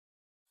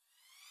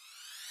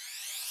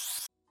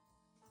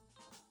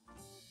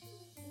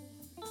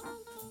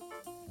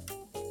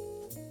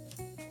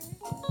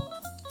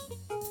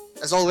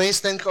As always,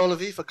 thank all of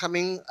you for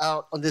coming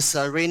out on this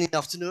rainy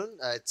afternoon.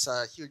 It's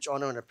a huge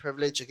honor and a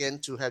privilege again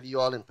to have you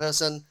all in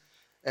person.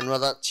 And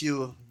without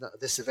you,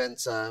 this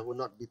event would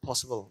not be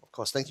possible. Of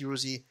course, thank you,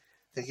 Ruzi.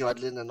 Thank you,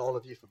 Adeline, and all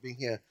of you for being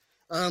here.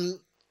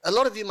 A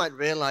lot of you might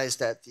realize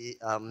that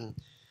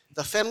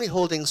the family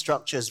holding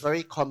structure is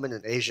very common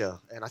in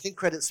Asia. And I think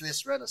Credit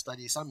Suisse ran a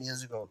study some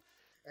years ago,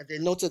 and they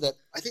noted that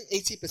I think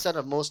 80%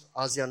 of most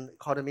ASEAN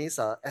economies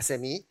are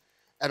SME,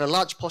 and a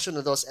large portion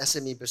of those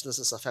SME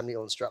businesses are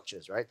family-owned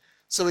structures, right?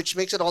 So which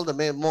makes it all the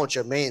more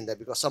germane that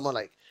because someone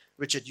like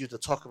Richard Yu to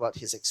talk about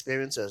his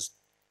experiences,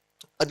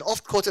 an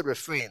oft-quoted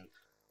refrain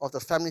of the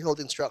family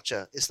holding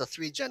structure is the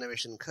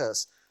three-generation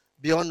curse,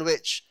 beyond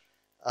which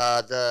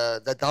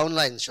the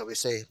downline, shall we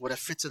say, would have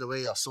frittered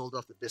away or sold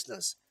off the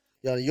business.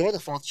 You're the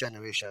fourth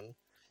generation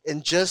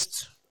in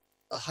just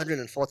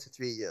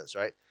 143 years,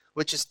 right?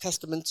 Which is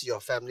testament to your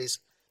family's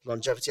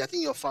longevity. I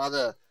think your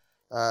father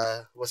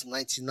was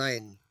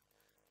 99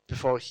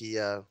 before he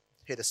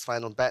hit his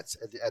final bat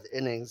at the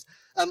innings.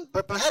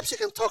 But perhaps you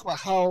can talk about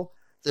how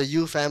the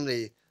Yu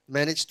family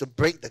managed to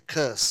break the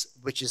curse,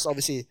 which is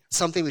obviously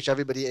something which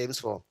everybody aims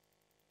for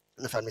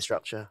in the family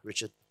structure.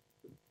 Richard.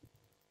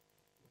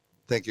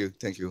 Thank you.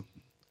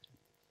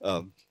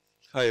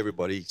 Hi,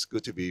 everybody. It's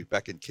good to be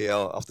back in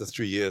KL after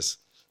 3 years.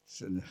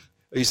 And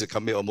I used to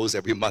come here almost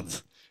every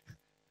month.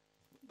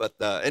 But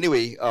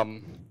anyway,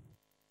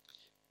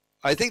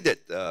 I think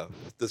that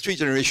the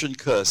three-generation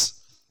curse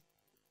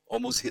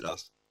almost hit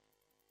us.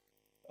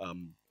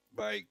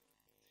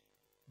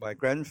 My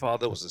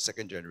grandfather was the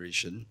second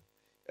generation,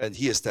 and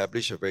he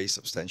established a very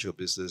substantial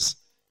business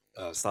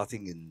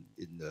starting in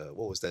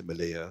what was that,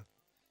 Malaya.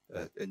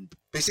 And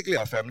basically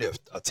our family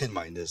are tin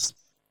miners.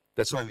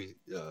 That's why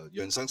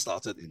Yuan Sang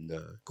started in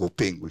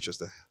Goping, which was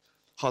the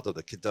heart of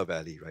the Kinta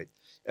Valley, right?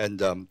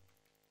 And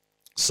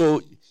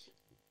so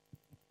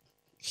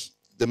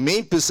the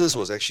main business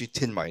was actually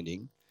tin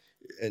mining,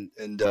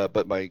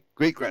 but my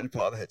great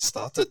grandfather had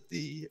started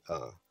the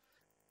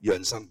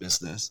Yuan Sang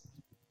business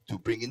to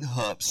bring in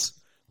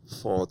herbs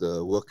for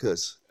the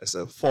workers as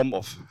a form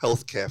of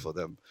health care for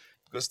them,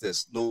 because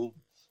there's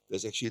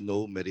actually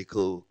no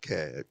medical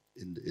care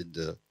in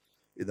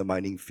the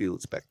mining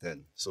fields back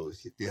then. So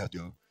they had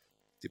to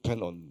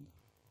depend on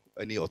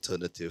any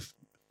alternative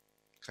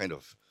kind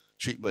of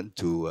treatment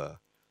to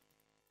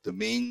the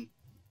main.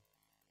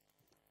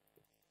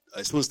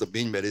 I suppose the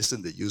main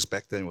medicine they used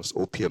back then was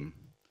opium,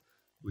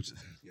 which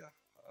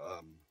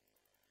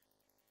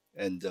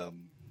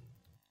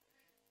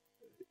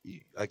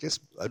I guess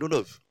I don't know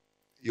if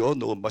you all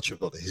know much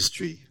about the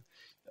history.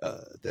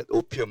 That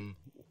opium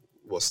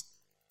was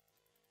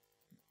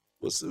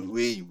the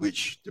way in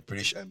which the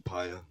British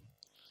Empire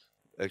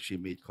actually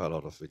made quite a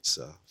lot of its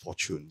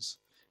fortunes.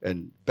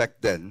 And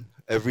back then,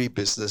 every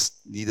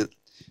business needed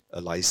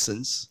a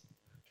license,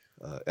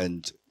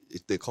 and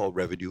they call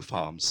revenue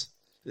farms.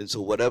 And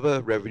so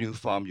whatever revenue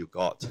farm you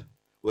got,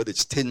 whether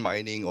it's tin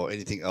mining or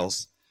anything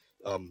else,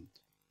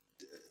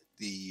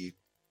 the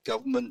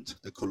government,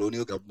 the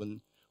colonial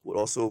government, would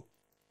also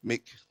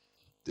make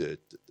the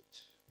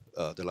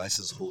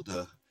license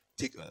holder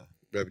take a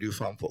revenue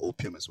farm for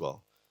opium as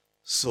well.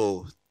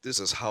 So this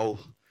is how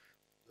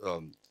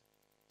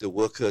the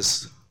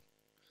workers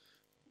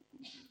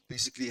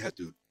basically had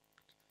to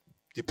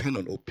depend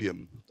on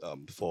opium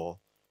for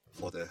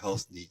their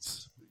health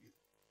needs.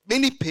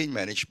 Mainly pain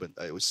management,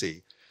 I would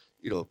say,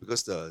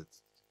 because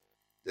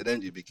then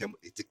they became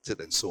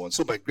addicted and so on.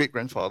 So my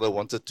great-grandfather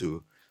wanted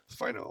to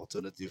find an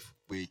alternative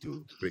way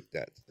to break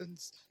that. And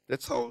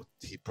that's how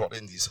he brought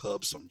in these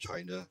herbs from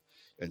China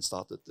and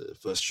started the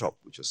first shop,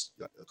 which was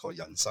called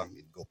Yan Sang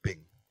in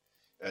Goping.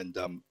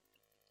 And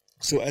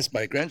so as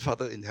my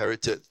grandfather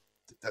inherited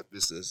that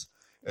business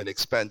and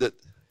expanded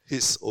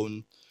his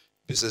own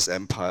business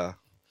empire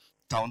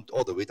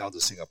all the way down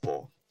to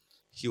Singapore,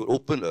 he would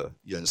open a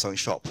Yuan Sang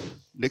shop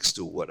next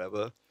to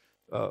whatever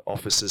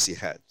offices he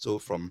had. So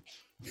from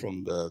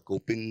the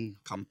Goping,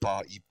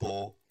 Kampar,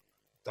 Ipoh,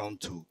 down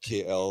to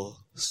KL,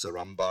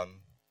 Seremban,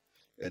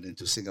 and then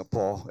to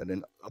Singapore, and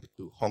then up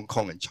to Hong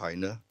Kong and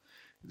China,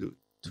 to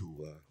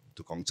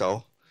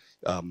Guangzhou.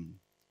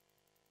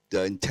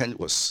 The intent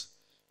was,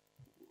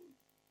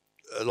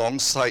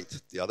 alongside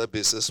the other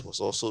business, was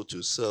also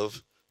to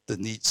serve the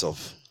needs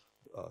of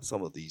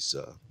some of these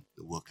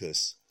the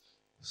workers.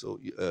 So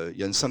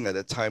Yuan Sang at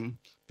that time,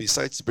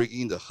 besides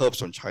bringing the herbs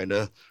from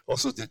China,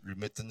 also did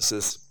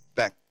remittances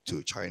back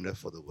to China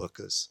for the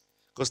workers.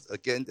 Because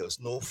again, there was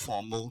no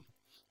formal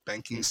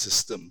banking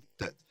system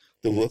that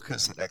the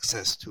workers had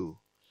access to.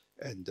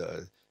 And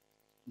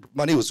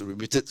money was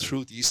remitted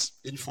through these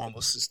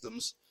informal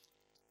systems.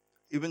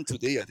 Even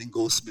today, I think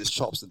goldsmith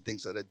shops and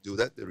things like that do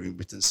that, the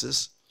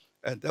remittances.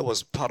 And that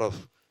was part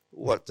of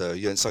what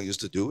Yuan Sang used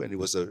to do, and it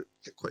was a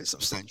quite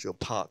substantial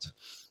part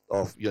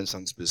of Yuan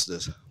Sang's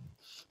business.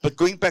 But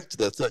going back to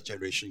the third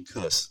generation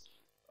curse,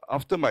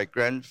 after my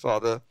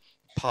grandfather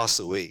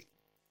passed away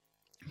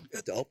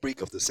at the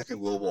outbreak of the Second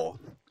World War,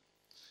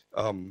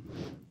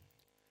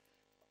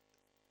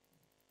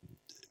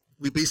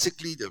 we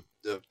basically,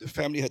 the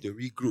family had to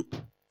regroup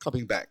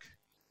coming back.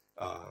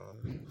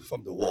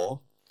 from the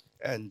war.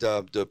 And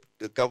the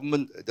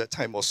government at that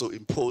time also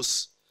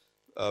imposed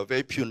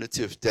very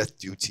punitive death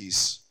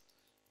duties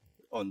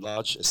on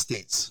large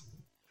estates.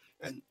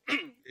 And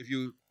if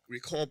you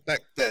recall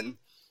back then,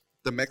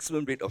 the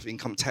maximum rate of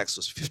income tax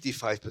was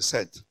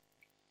 55%.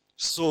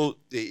 So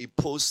they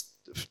imposed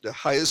the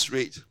highest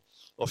rate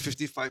of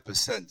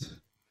 55%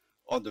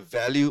 on the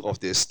value of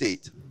the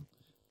estate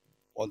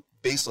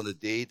based on the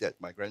day that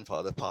my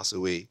grandfather passed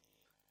away,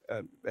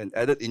 and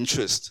added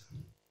interest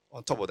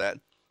on top of that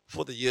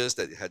for the years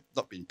that it had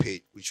not been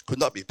paid, which could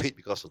not be paid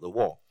because of the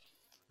war.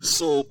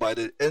 So by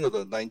the end of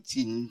the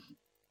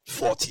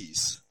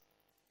 1940s,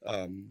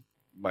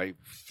 my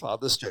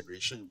father's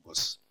generation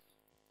was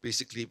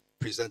basically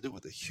presented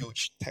with a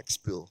huge tax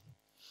bill.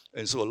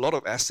 And so a lot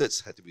of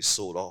assets had to be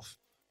sold off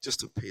just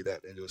to pay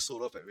that. And they were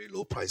sold off at very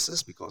low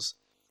prices because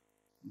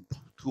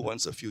who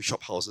wants a few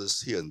shop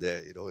houses here and there,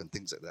 and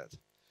things like that.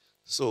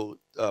 So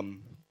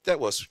that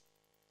was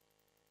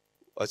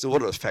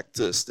one of the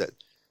factors that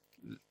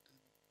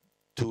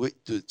to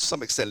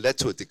some extent led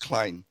to a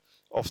decline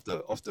of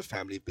the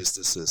family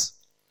businesses.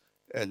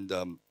 And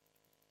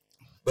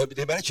but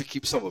they managed to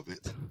keep some of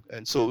it.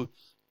 And so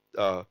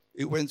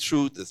it went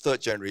through the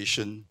third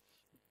generation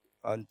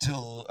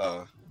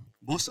until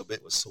most of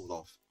it was sold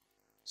off.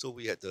 So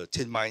we had the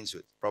tin mines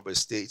with Rubber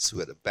Estates, we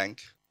had a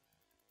bank.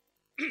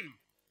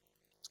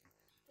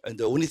 And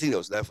the only thing that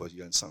was left was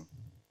Yuan Sang.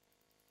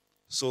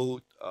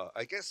 So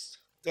I guess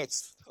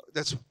that's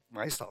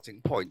my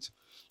starting point,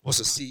 was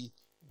to see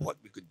what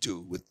we could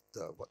do with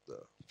what the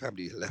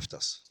family left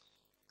us.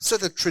 So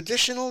the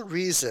traditional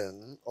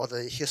reason, or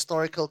the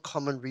historical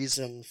common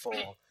reason for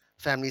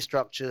family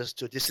structures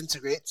to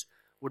disintegrate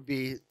would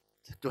be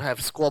to have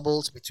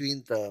squabbles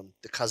between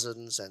the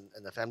cousins and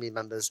the family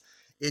members.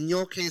 In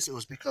your case, it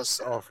was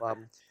because of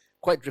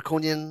quite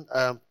draconian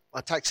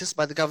taxes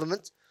by the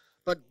government,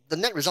 but the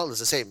net result is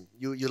the same.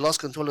 You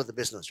lost control of the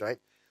business, right?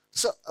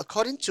 So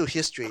according to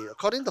history,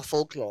 according to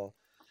folklore,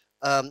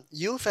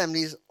 your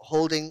family's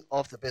holding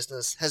of the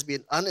business has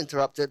been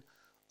uninterrupted,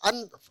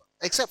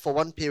 except for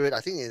one period, I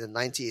think in the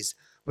 90s,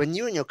 when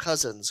you and your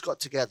cousins got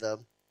together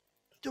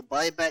to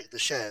buy back the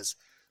shares.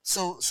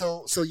 So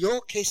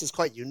your case is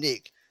quite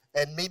unique,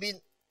 and maybe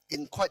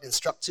quite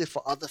instructive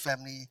for other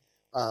family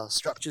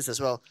structures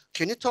as well.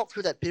 Can you talk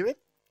through that period?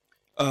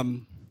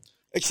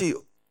 Actually,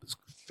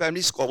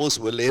 family squabbles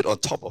were laid on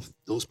top of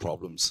those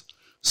problems.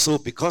 So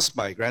because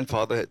my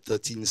grandfather had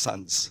 13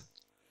 sons,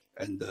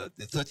 and the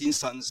 13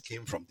 sons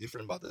came from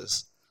different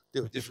mothers,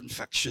 there were different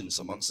factions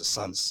amongst the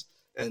sons,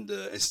 and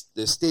the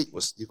estate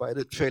was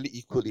divided fairly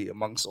equally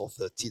amongst all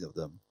 13 of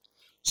them.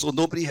 So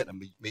nobody had a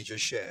major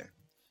share.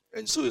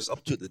 And so it's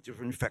up to the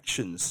different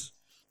factions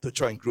to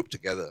try and group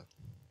together.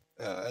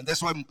 And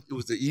that's why it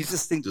was the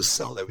easiest thing to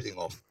sell everything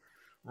off,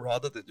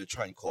 rather than to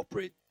try and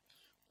cooperate.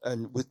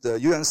 And with the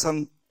Yuan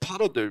Sang,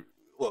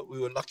 we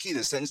were lucky in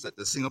the sense that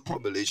the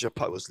Singapore-Malaysia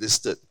part was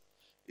listed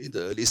in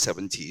the early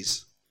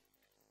 70s.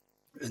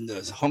 And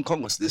Hong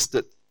Kong was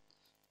listed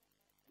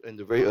in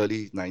the very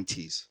early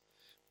 90s.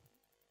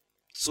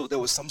 So there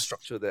was some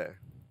structure there.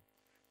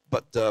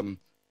 But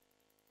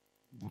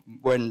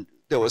when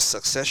there was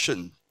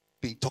succession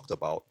being talked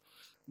about,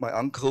 my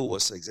uncle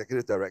was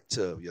executive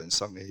director of Yuan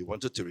Sang, and he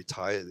wanted to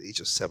retire at the age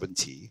of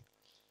 70.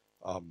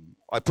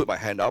 I put my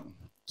hand up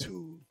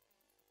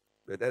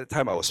at that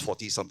time I was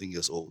 40-something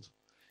years old.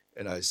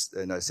 And I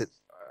said,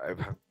 I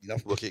have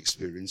enough working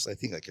experience, I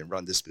think I can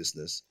run this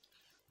business.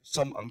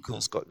 Some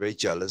uncles got very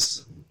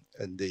jealous,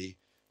 and they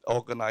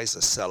organized a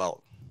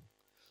sellout.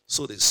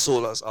 So they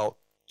sold us out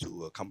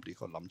to a company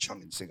called Lam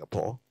Chang in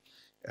Singapore.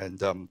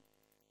 And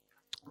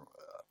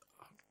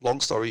long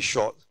story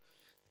short,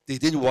 they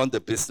didn't want the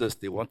business,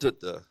 they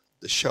wanted the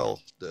shell,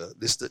 the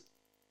listed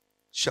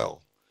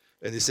shell.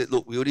 And they said,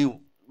 look,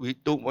 we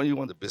don't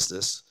want the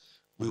business.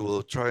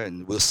 We'll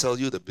sell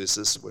you the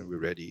business when we're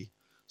ready.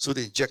 So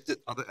they injected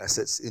other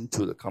assets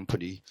into the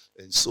company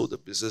and sold the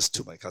business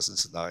to my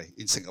cousins and I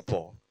in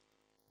Singapore.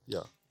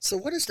 Yeah. So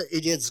what is the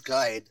Idiot's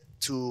Guide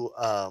to,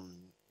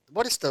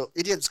 what is the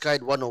Idiot's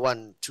Guide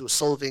 101 to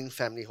solving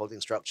family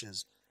holding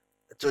structures,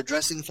 to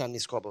addressing family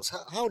squabbles?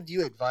 How do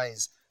you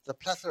advise the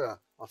plethora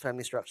of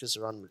family structures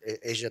around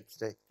Asia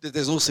today?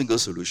 There's no single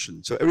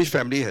solution. So every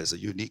family has a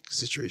unique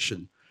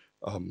situation.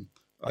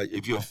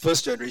 If you're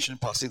first generation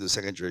passing to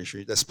second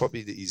generation, that's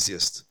probably the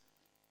easiest,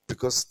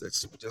 because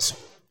that's just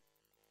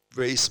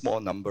very small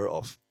number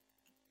of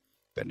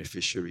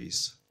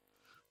beneficiaries.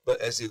 But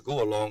as you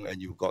go along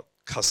and you've got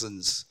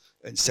cousins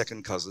and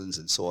second cousins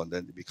and so on,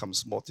 then it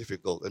becomes more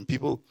difficult. And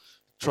people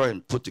try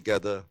and put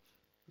together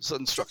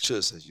certain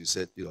structures, as you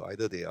said,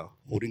 either they are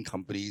holding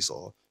companies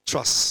or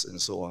trusts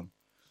and so on,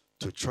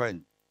 to try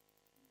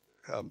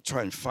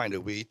and find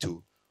a way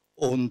to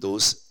own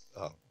those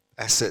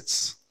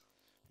assets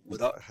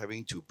without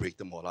having to break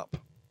them all up.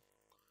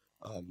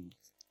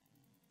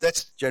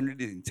 That's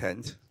generally the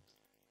intent.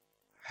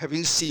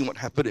 Having seen what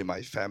happened in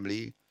my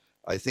family,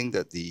 I think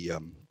that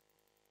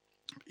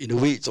in a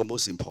way, it's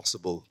almost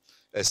impossible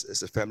as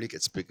the family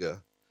gets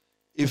bigger.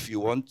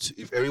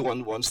 if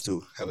everyone wants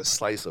to have a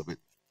slice of it,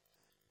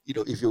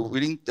 if you're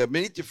willing, there are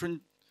many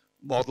different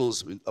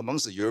models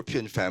amongst the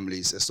European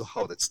families as to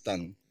how that's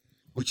done,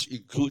 which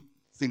include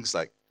things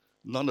like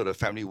none of the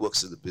family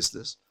works in the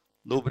business,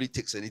 nobody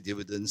takes any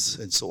dividends,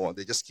 and so on.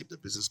 They just keep the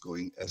business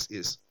going as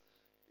is.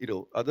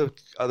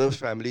 Other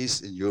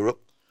families in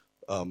Europe,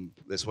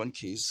 there's one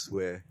case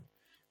where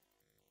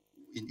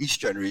in each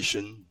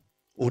generation,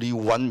 only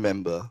one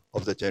member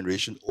of the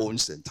generation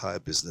owns the entire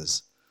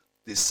business.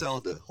 They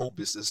sell the whole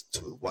business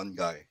to one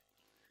guy,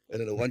 and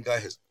then the one guy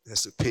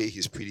has to pay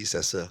his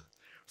predecessor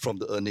from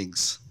the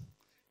earnings,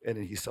 and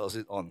then he sells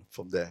it on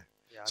from there.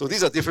 Yeah, So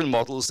these are different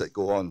models that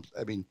go on.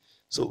 I mean,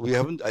 so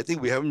I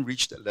think we haven't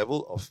reached that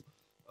level of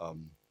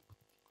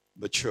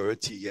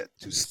maturity yet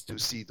to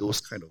see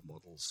those kind of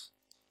models.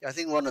 Yeah, I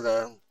think one of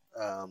the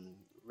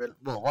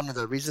one of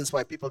the reasons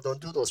why people don't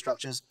do those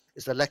structures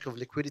is the lack of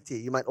liquidity.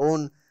 You might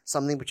own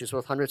something which is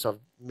worth hundreds of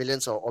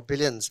millions or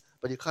billions,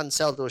 but you can't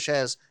sell those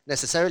shares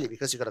necessarily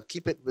because you've got to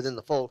keep it within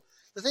the fold.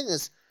 The thing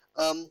is,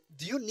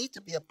 do you need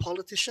to be a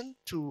politician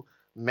to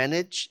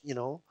manage,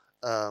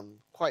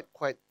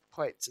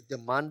 quite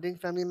demanding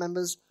family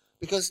members?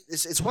 Because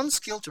it's one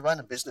skill to run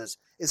a business.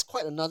 It's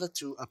quite another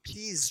to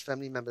appease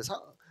family members.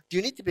 Do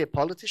you need to be a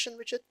politician,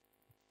 Richard?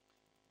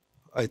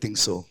 I think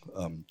so,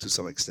 to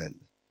some extent.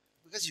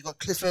 Because you got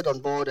Clifford on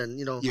board and,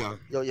 Yeah.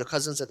 your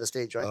cousins at the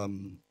stage, right?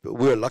 But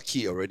we're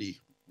lucky already,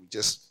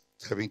 just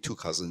having 3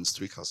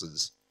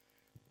 cousins.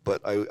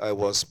 But I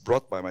was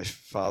brought by my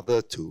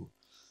father to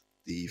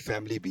the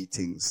family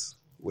meetings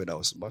when I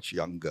was much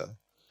younger,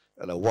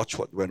 and I watched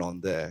what went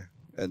on there,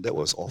 and that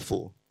was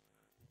awful.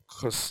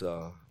 Because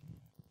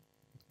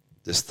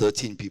there's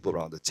 13 people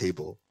around the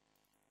table,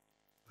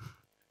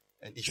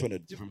 and each one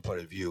had a different point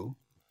of view.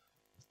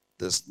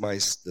 The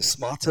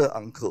smarter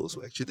uncles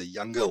were actually the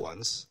younger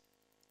ones,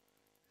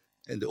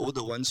 and the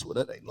older ones would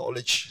not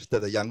acknowledge that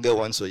the younger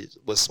ones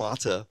were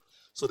smarter,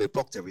 so they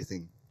blocked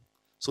everything.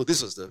 So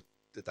this was the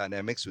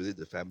dynamics within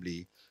the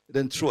family. And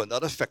then throw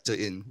another factor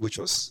in, which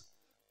was,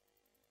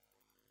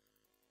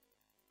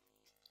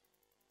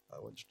 I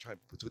want to try to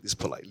put this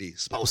politely,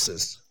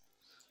 spouses.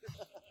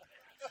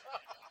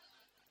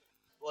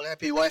 Well,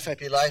 happy wife,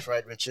 happy life,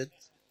 right, Richard?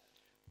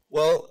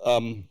 Well,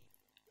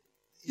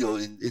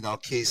 in our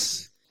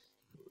case,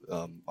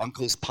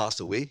 uncles passed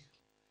away,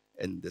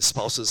 and the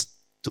spouses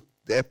took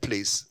their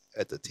place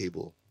at the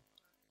table,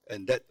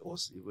 and that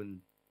was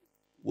even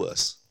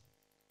worse.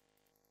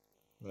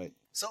 Right.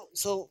 So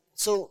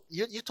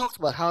you talked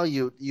about how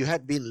you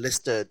had been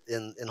listed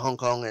in Hong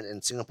Kong and in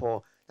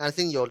Singapore. And I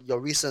think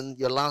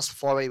your last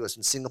foray was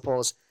in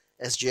Singapore's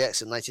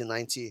SGX in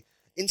 1990.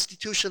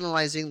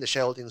 Institutionalizing the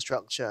shareholding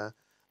structure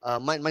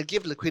might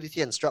give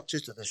liquidity and structure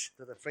to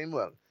the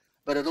framework,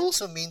 but it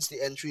also means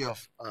the entry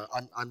of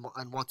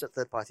unwanted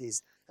third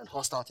parties and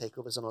hostile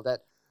takeovers and all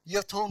that. You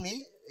have told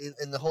me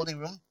in the holding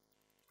room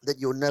that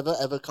you'll never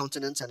ever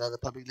countenance another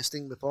public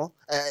listing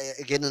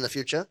again in the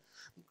future.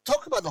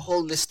 Talk about the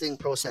whole listing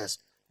process.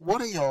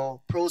 What are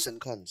your pros and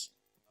cons?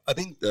 I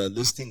think the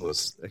listing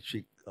was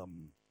actually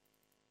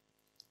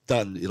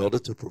done in order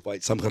to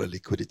provide some kind of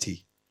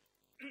liquidity.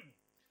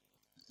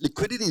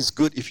 Liquidity is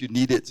good if you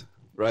need it,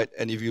 right?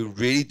 And if you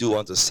really do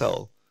want to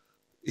sell,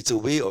 it's a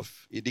way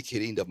of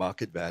indicating the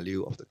market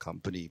value of the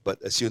company.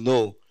 But as you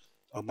know,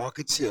 our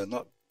markets here are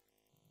not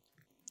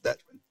that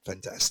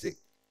fantastic.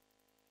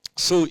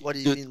 So what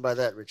do you mean by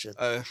that, Richard?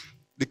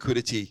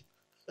 Liquidity,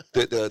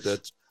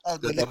 the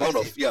amount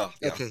of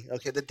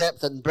Okay. The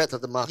depth and breadth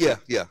of the market.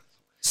 Yeah.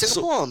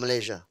 Singapore or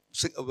Malaysia?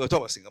 We're talking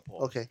about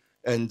Singapore. Okay.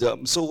 And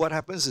so what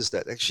happens is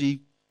that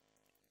actually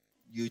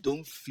you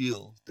don't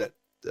feel that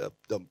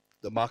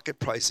the market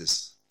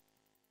prices.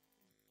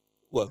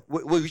 Well,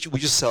 would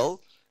you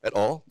sell at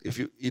all? If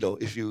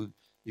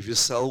you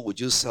sell, would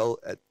you sell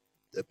at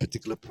a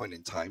particular point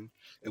in time,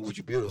 and would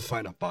you be able to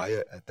find a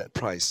buyer at that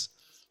price?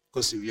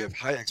 Because if you have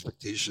high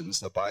expectations,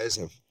 the buyers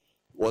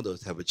want to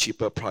have a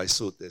cheaper price,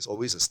 so there's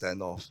always a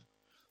standoff.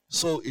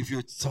 So if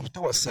you're talking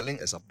about selling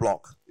as a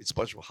block, it's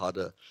much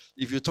harder.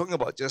 If you're talking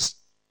about just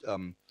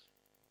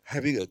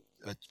having a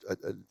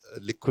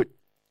liquid,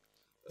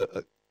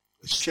 a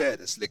share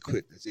that's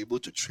liquid, that's able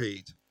to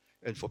trade,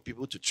 and for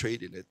people to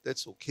trade in it,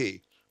 that's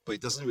okay. But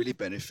it doesn't really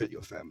benefit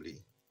your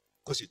family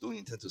because you don't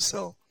intend to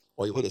sell.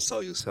 Or you want to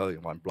sell, you sell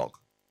in one block,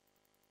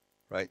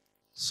 right?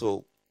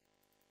 So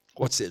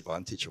what's the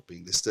advantage of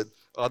being listed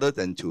other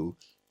than to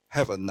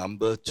have a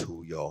number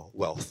to your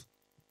wealth?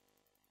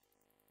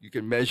 You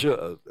can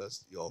measure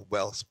your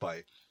wealth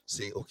by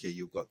saying, okay,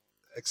 you've got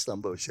X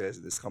number of shares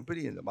in this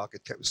company and the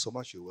market cap is so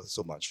much, you're worth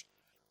so much.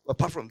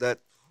 Apart from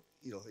that,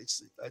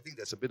 I think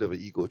that's a bit of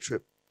an ego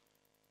trip,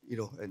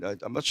 and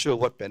I'm not sure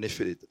what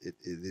benefit it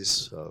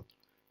is.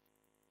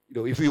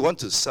 If we want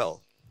to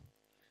sell,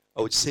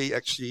 I would say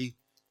actually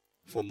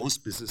for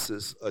most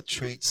businesses, a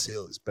trade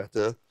sale is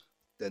better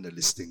than a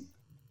listing.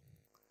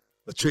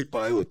 A trade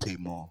buyer will pay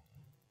more.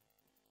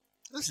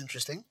 That's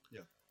interesting.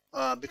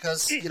 Yeah.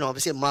 Because,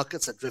 obviously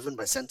markets are driven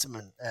by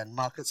sentiment, and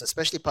markets,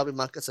 especially public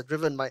markets, are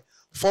driven by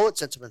forward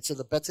sentiment. So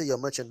the better your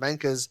merchant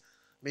bankers,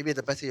 maybe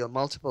the better your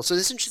multiple. So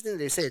it's interesting that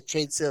they say a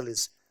trade sale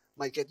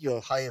might get you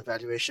a higher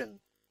valuation.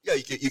 Yeah,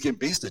 you can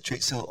base the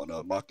trade sale on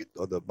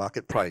the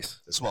market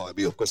price as well. I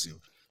mean, of course,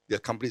 there are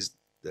companies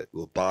that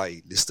will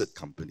buy listed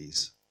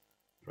companies,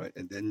 right?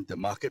 And then the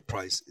market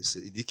price is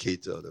an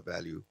indicator of the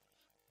value.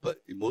 But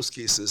in most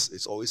cases,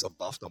 it's always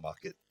above the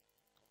market.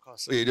 Of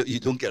course. So you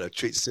don't get a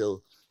trade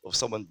sale of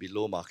someone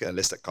below market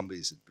unless that company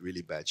is in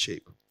really bad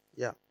shape.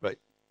 Yeah. Right.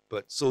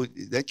 But so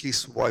in that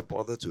case, why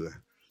bother to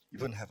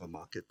even have a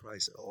market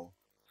price at all?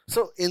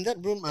 So in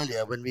that room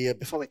earlier,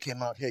 before we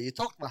came out here, you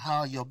talked about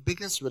how your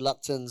biggest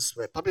reluctance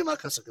where public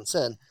markets are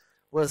concerned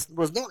was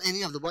not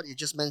any of what you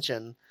just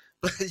mentioned,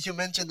 but you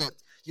mentioned that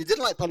you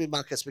didn't like public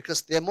markets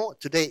because they're more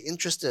today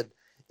interested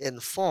in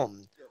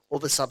form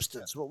over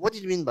substance. What do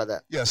you mean by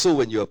that? Yeah, so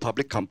when you're a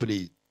public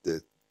company,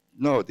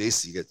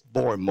 nowadays you get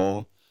more and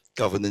more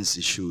governance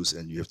issues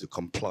and you have to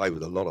comply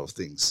with a lot of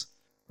things,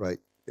 right?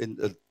 And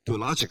to a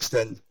large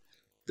extent,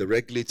 the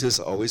regulators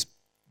are always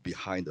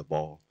behind the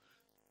ball.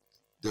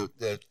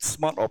 The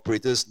smart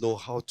operators know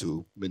how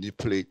to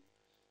manipulate,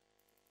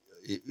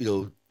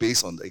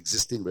 based on the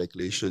existing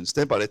regulations.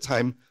 Then by the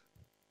time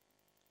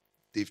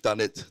they've done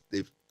it,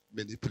 they've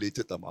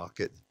manipulated the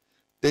market.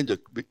 Then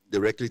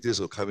the regulators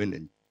will come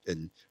in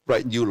and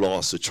write new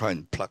laws to try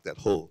and plug that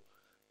hole.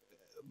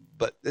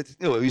 But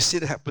we see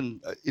it happen.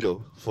 I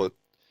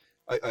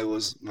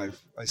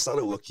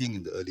started working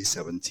in the early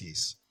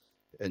 70s,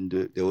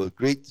 and there were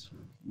great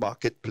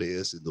market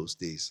players in those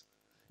days.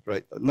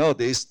 Right.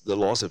 Nowadays, the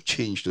laws have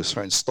changed to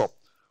try and stop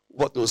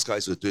what those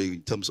guys were doing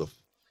in terms of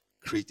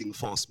creating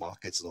false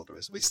markets and all the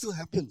rest. But it still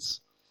happens.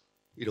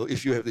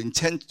 If you have the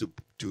intent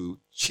to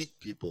cheat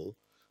people,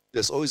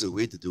 there's always a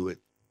way to do it.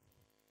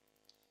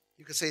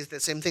 You could say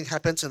the same thing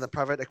happens in the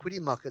private equity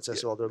markets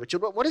as well, though, Richard.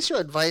 But what is your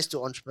advice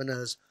to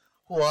entrepreneurs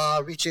who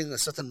are reaching a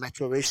certain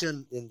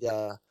maturation in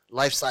their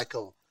life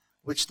cycle,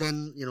 which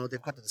then, they've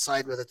got to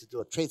decide whether to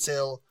do a trade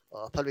sale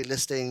or a public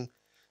listing,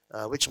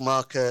 which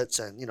markets,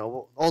 and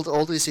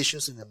all these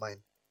issues in their mind?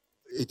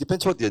 It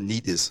depends what their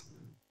need is.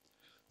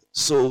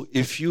 So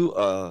if you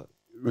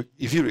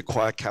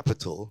require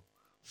capital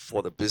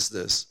for the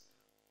business,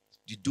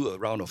 you do a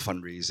round of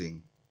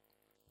fundraising,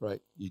 right?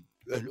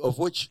 Of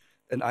which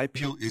an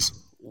IPO is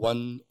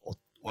one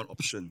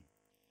option.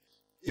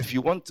 If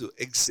you want to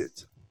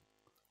exit,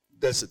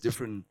 that's a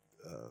different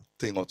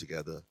thing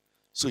altogether.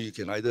 So you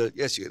can you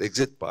can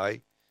exit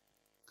by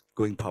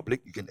going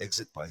public. You can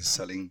exit by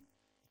selling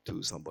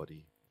to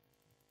somebody.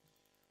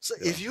 So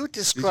if you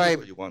describe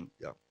what you want,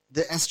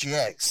 the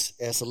SGX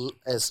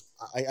as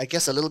I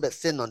guess a little bit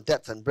thin on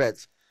depth and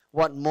breadth,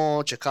 what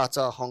more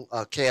Jakarta,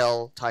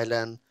 KL,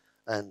 Thailand,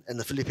 and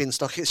the Philippine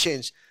Stock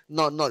Exchange,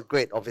 not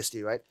great,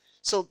 obviously, right?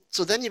 So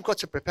then you've got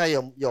to prepare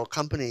your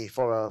company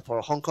for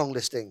a Hong Kong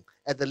listing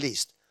at the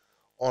least,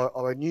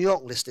 or a New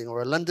York listing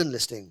or a London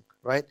listing,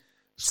 right?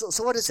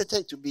 So what does it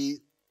take to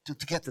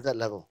get to that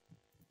level?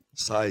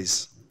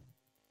 Size.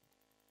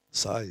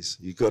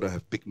 You got to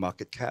have big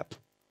market cap.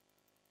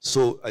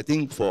 So I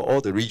think for all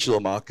the regional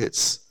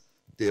markets,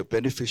 they are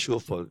beneficial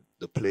for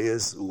the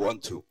players who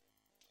want to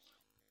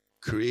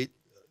create,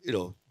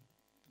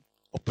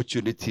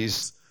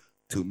 opportunities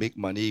to make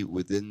money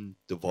within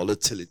the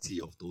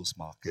volatility of those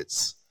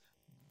markets.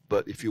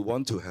 But if you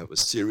want to have a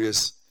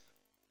serious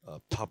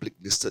public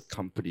listed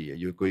company and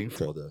you're going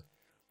for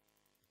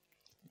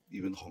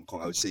even Hong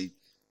Kong, I would say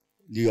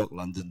New York,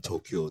 London,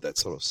 Tokyo, that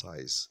sort of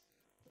size,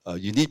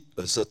 you need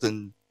a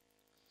certain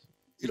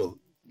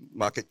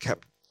market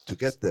cap to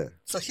get there.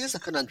 So here's a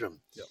conundrum.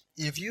 Yeah.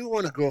 If you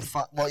want to grow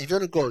fast, if you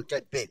want to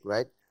get big,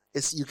 right?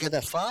 You get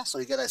that fast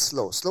or you get that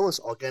slow. Slow is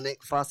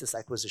organic, fast is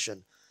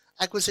acquisition.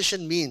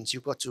 Acquisition means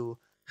you've got to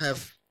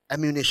have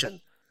ammunition.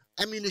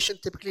 Ammunition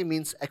typically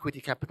means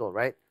equity capital,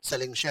 right?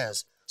 Selling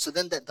shares. So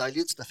then that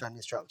dilutes the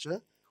family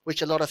structure,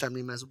 which a lot of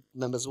family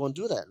members won't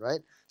do that,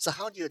 right? So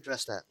how do you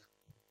address that?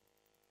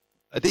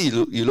 I think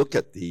you look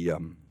at the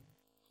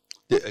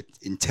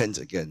intent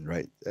again,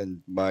 right?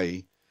 And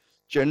my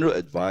general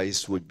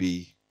advice would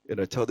be,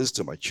 and I tell this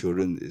to my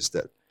children, is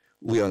that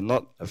we are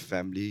not a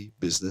family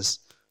business,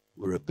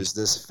 we're a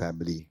business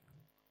family.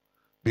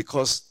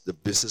 Because the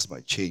business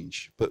might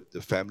change, but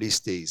the family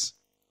stays.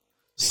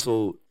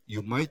 So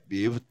you might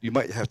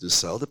have to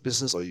sell the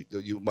business, or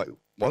you might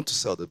want to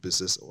sell the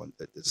business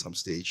at some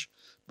stage,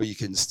 but you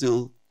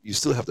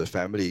still have the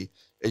family,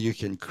 and you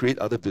can create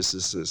other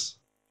businesses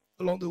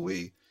along the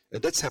way.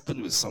 And that's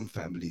happened with some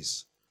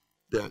families.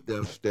 There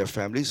are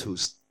families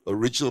whose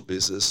original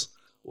business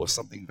was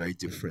something very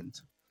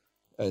different.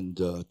 And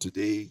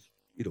today,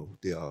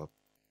 they are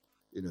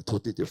in a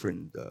totally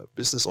different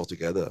business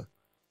altogether,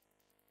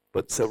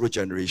 but several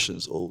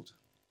generations old.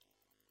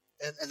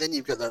 And then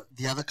you've got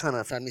the other kind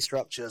of family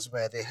structures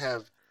where they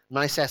have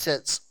nice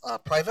assets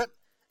private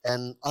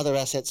and other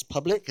assets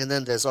public, and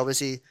then there's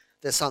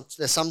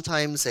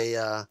sometimes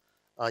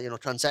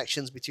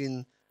transactions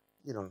between,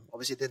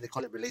 obviously then they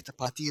call it related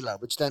party,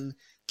 which then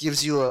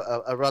gives you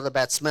a rather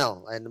bad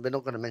smell. And we're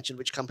not going to mention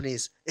which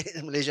companies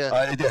in Malaysia.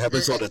 It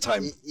happens all the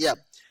time. Yeah.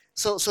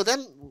 So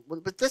then,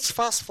 but let's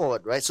fast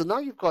forward, right? So now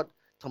you've got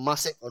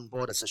Temasek on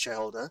board as a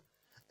shareholder,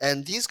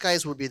 and these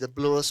guys would be the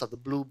blowers of the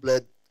blue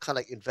blood kind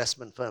of like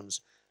investment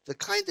firms, the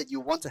kind that you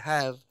want to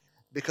have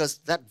because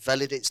that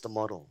validates the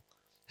model.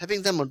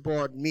 Having them on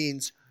board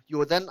means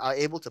you then are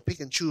able to pick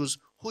and choose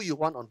who you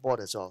want on board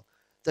as well.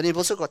 Then you've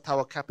also got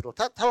Tower Capital.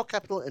 Tower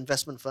Capital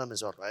investment firm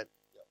as well, right?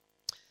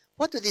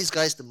 What do these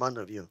guys demand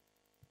of you?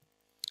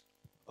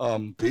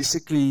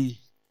 Basically,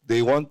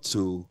 they want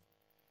to,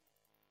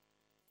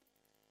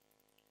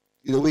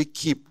 in a way,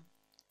 keep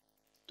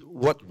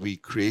what we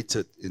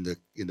created in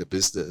the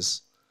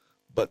business,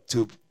 but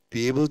to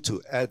be able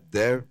to add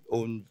their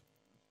own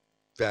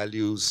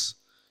values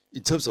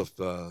in terms of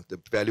the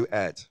value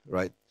add,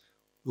 right?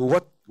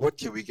 What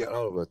can we get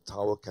out of a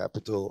Tower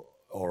Capital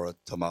or a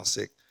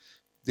Temasek?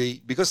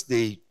 Because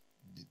they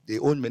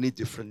own many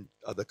different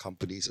other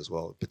companies as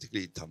well,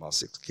 particularly in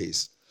Temasek's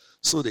case,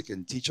 so they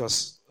can teach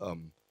us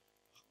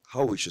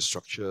how we should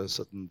structure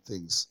certain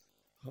things,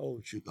 how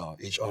should our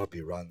HR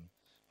be run,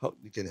 how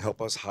they can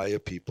help us hire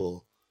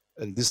people,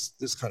 and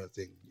this kind of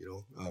thing,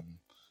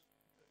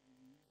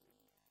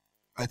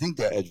 I think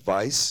their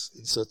advice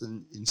in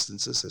certain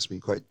instances has been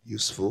quite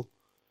useful.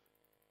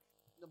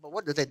 No, but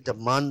what do they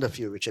demand of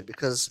you, Richard?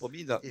 Because For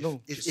me, that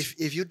no,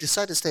 if you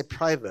decide to stay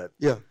private,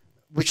 yeah,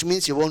 which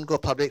means you won't go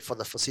public for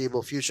the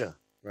foreseeable future,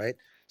 right?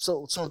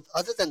 So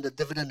other than the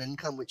dividend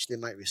income which they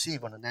might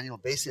receive on an annual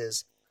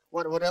basis,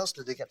 what else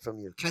do they get from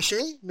you?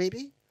 Cachet,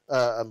 maybe?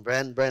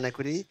 Brand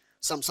equity?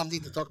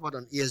 Something to talk about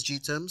on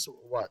ESG terms?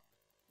 What?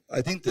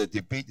 I think the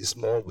debate is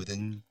more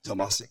within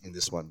Temasek in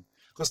this one,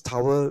 because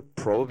Tower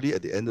probably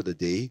at the end of the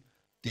day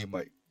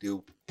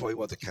they'll probably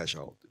want to cash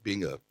out,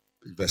 being a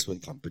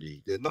investment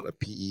company. They're not a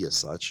PE as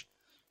such,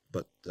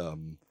 but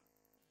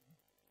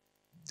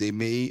they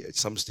may at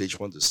some stage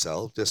want to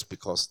sell just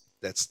because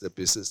that's the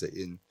business they're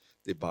in.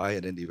 They buy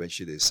and then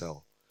eventually they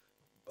sell.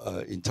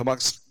 In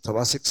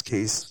Temasek's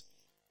case,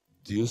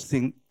 do you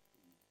think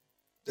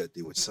that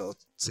they would sell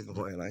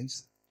Singapore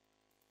Airlines?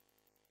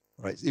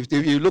 Right. If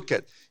you look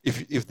at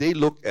if they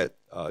look at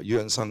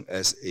Yuan Sang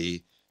as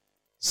a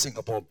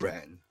Singapore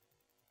brand,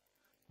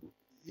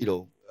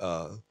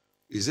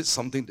 is it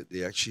something that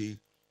they actually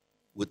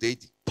would they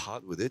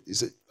part with it?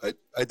 Is it?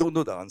 I don't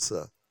know the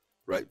answer,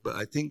 right? But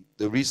I think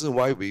the reason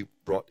why we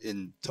brought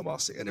in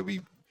Temasek and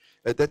we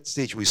at that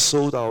stage we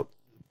sold out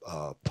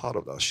part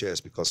of our shares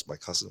because my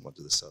cousin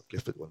wanted to sell,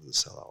 Clifford wanted to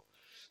sell out,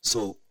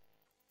 so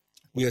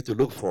we had to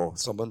look for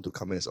someone to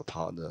come in as a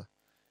partner,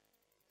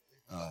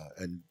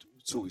 and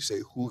so we say,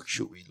 who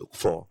should we look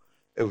for?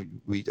 And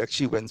we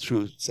actually went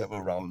through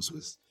several rounds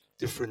with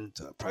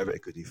different private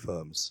equity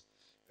firms,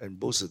 and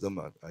most of them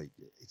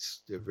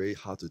they're very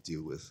hard to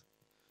deal with.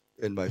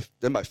 And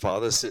then my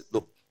father said,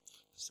 look,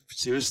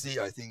 seriously,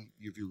 I think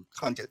if you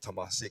can't get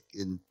Temasek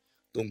in,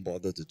 don't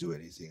bother to do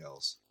anything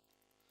else.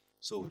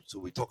 So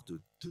we talked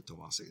to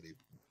Temasek,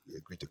 they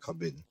agreed to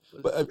come in.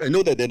 But I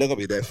know that they're not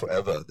going to be there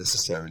forever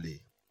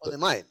necessarily. Well, they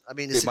might. I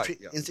mean,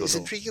 it's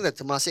intriguing that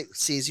Temasek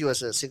sees you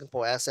as a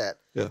Singapore asset,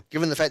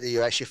 given the fact that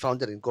you actually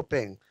founded in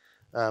Kopeng.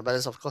 But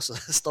that's of course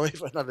a story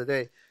for another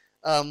day.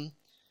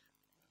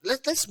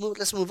 Let's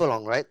move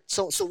along, right?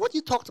 So what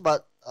you talked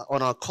about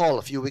on our call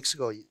a few weeks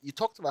ago, you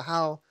talked about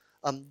how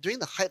during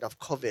the height of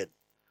COVID,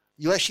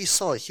 you actually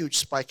saw a huge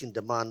spike in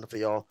demand for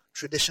your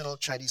traditional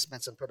Chinese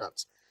medicine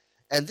products,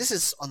 and this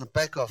is on the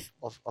back of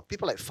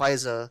people like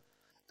Pfizer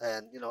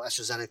and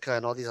AstraZeneca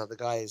and all these other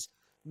guys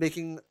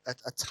making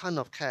a ton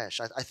of cash.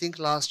 I think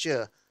last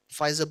year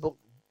Pfizer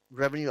booked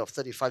revenue of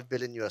 $35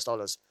 billion,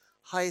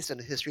 highest in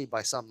history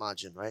by some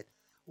margin, right?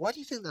 Why do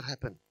you think that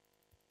happened?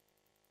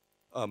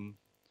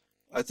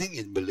 I think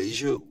in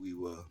Malaysia we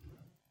were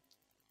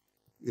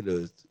in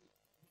a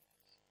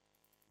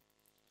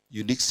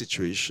unique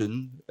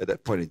situation at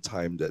that point in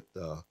time that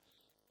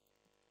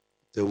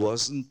there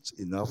weren't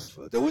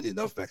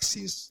enough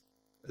vaccines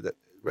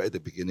right at the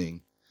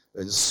beginning,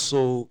 and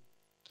so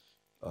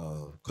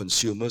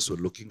consumers were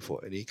looking for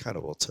any kind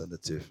of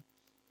alternative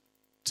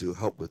to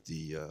help with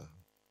the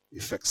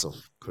effects of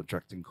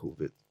contracting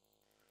COVID.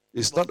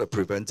 It's not a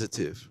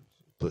preventative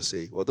per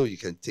se, although you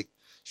can take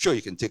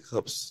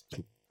herbs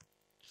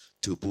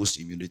to boost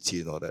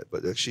immunity and all that,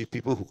 but actually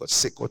people who got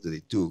sick, what do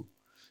they do?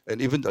 And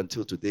even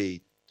until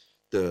today,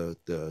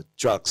 the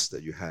drugs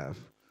that you have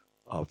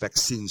are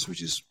vaccines,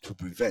 which is to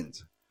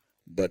prevent,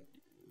 but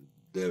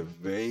there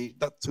are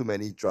not too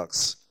many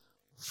drugs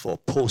for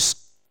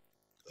post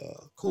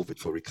COVID,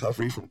 for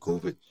recovery from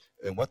COVID.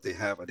 And what they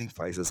have, I think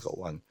Pfizer's got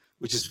one,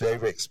 which is very,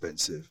 very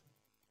expensive.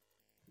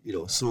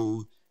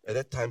 So at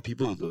that time,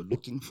 people were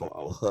looking for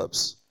our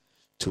herbs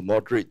to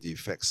moderate the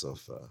effects of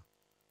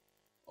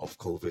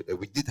COVID. And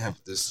we did have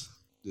this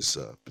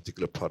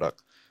particular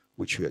product,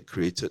 which we had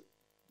created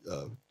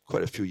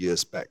quite a few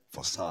years back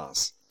for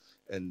SARS.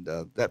 And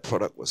that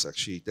product was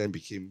actually then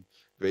became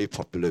very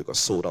popular. It got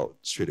sold out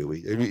straight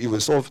away.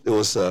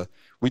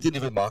 We didn't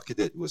even market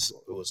it. It was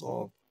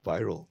all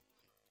viral.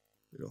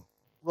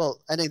 Well,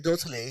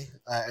 anecdotally,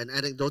 and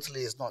anecdotally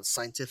is not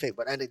scientific,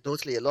 but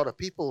anecdotally, a lot of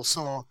people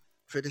saw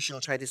traditional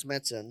Chinese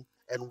medicine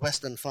and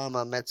Western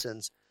pharma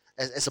medicines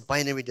as a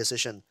binary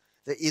decision.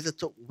 they either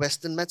took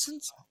Western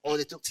medicines or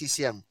they took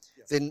TCM.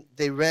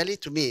 They rarely,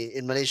 to me,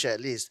 in Malaysia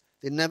at least,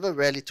 they never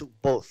rarely took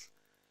both.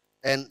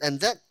 And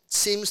that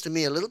seems to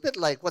me a little bit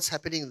like what's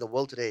happening in the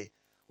world today,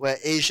 where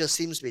Asia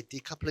seems to be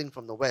decoupling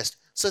from the West.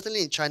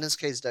 Certainly in China's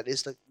case, that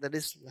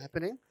is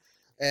happening.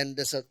 And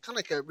there's a kind of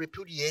like a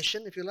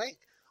repudiation, if you like,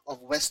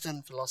 of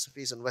Western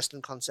philosophies and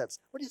Western concepts.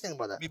 What do you think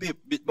about that? Maybe a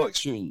bit more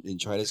extreme in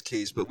China's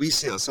case, but we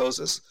see ourselves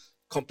as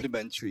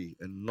complementary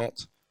and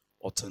not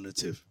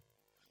alternative.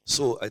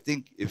 So I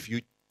think if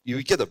you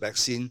get the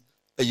vaccine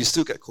and you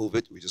still get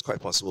COVID, which is quite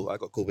possible, I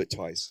got COVID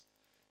twice.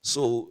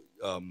 So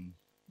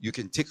you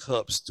can take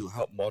herbs to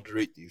help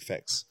moderate the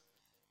effects.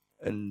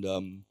 And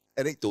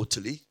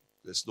anecdotally,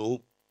 there's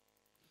no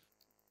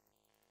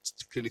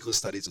clinical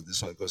studies on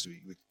this one because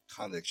we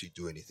can't actually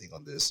do anything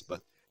on this.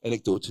 But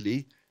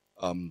anecdotally,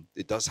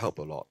 it does help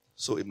a lot.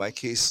 So in my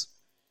case,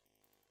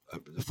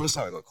 the first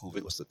time I got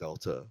COVID was the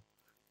Delta.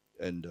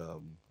 And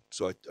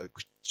so I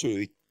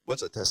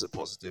once I tested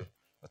positive,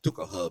 I took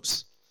our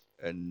herbs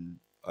and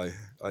I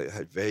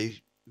had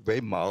very,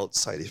 very mild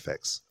side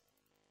effects.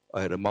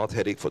 I had a mild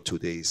headache for 2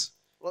 days.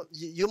 Well,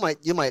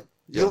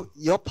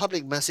 your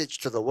public message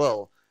to the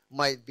world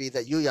might be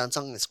that Yu Yang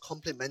Zhang is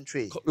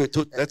complementary.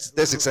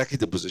 That's exactly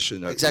the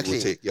position I will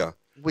take. Yeah,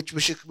 which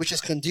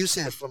is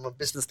conducive from a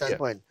business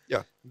standpoint.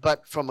 Yeah.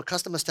 But from a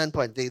customer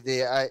standpoint,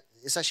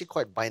 it's actually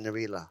quite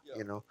binary,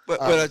 you know.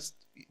 But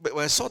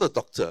when I saw the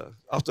doctor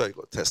after I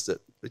got tested,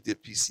 we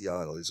did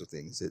PCR and all these sort of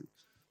things. He said,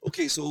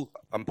 "Okay, so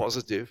I'm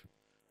positive."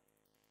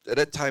 At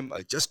that time,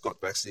 I just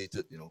got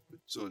vaccinated, you know,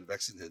 so the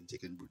vaccine hadn't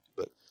taken root.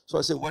 But so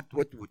I said, "What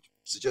would you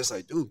suggest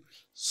I do?"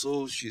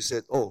 So she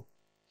said, "Oh,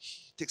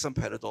 take some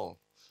Panadol."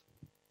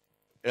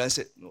 And I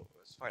said, "No,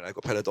 it's fine. I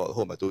got Panadol at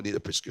home. I don't need a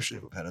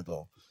prescription for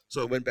Panadol."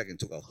 So I went back and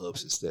took our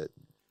herbs instead.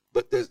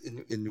 But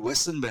in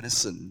Western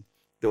medicine,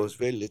 there was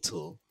very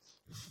little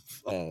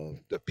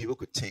that people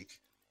could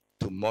take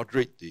to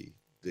moderate the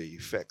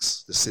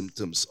effects, the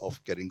symptoms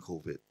of getting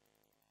COVID.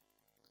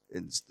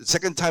 And the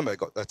second time I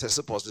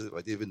tested positive, I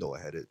didn't even know I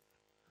had it.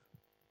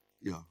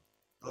 Yeah.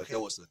 Okay.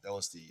 That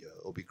was the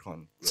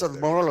Omicron. So the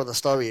moral of the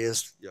story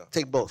is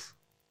take both.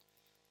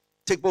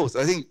 Take both.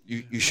 I think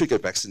you should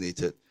get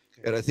vaccinated.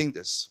 Okay. And I think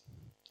there's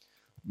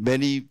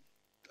many,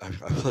 I've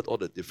heard all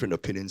the different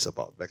opinions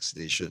about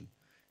vaccination,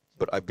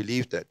 but I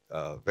believe that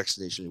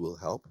vaccination will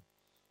help.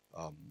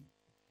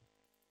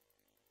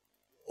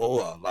 All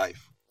our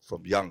life,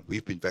 from young,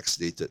 we've been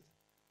vaccinated.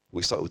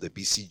 We start with the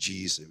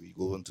BCGs and we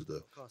go on to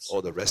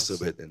all the rest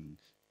of it. And,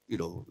 you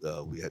know,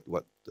 we had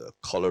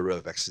cholera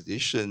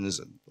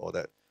vaccinations and all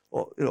that.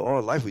 All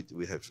our life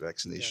we have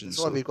vaccinations. That's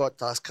why we got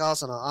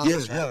scars on our arms.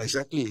 Yes, yeah,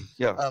 exactly.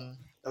 Yeah.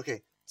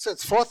 Okay, so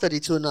it's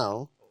 4:32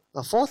 now.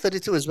 Now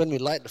 4:32 is when we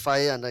light the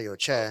fire under your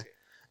chair.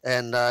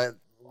 And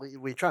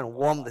we try and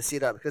warm the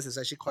seat up because it's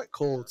actually quite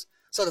cold.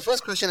 So the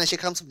first question actually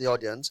comes from the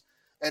audience.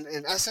 And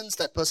in essence,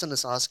 that person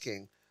is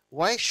asking,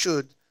 why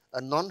should a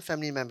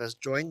non-family members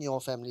join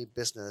your family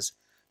business?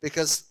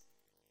 Because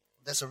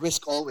there's a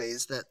risk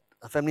always that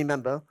a family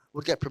member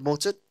would get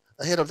promoted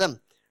ahead of them,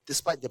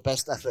 despite their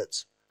best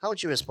efforts. How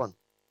would you respond?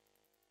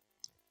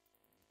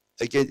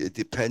 Again, it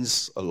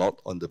depends a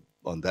lot on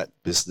that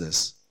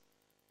business.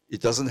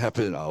 It doesn't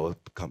happen in our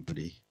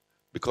company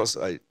because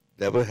I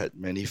never had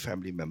many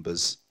family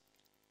members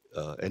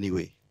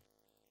anyway,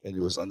 and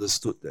it was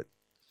understood that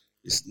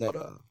it's not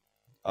a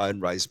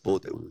iron rice bowl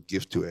that we would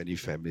give to any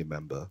family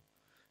member.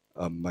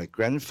 My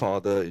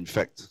grandfather, in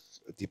fact,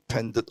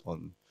 depended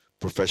on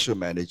professional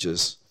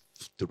managers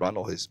to run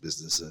all his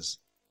businesses.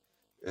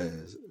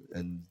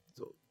 And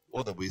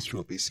all the way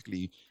through,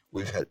 basically,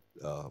 we've had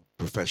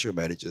professional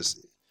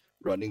managers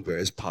running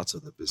various parts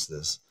of the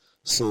business.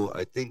 So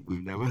I think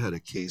we've never had a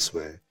case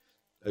where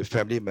a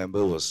family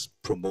member was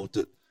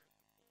promoted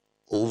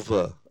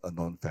over a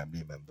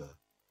non-family member.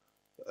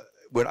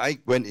 When I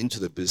went into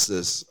the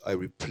business, I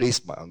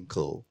replaced my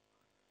uncle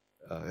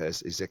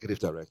as executive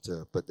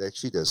director, but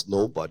actually there's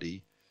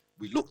nobody.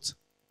 We looked,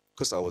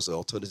 because I was an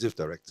alternative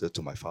director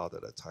to my father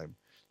at that time,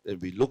 and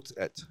we looked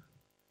at,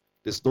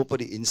 there's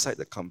nobody inside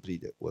the company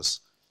that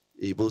was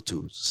able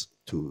to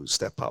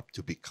step up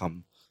to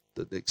become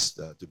the next,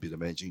 to be the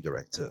managing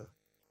director.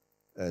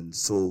 And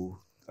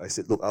so I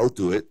said, look, I'll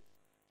do it.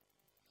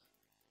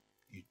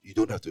 You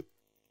don't have to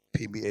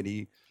pay me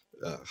any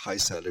high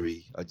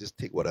salary. I just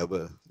take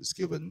whatever is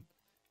given,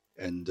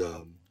 and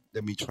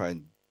let me try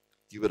and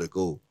give it a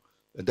go.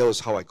 And that was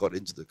how I got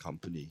into the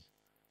company.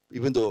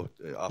 Even though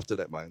after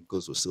that my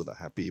uncles were still not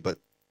happy, but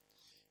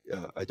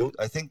I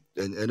think,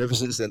 and ever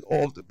since then,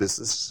 all the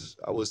business,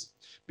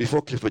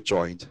 before Clifford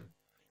joined,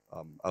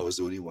 I was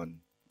the only one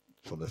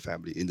from the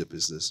family in the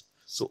business.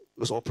 So it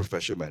was all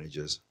professional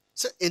managers.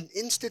 So in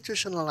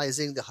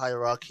institutionalizing the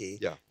hierarchy,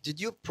 Yeah. did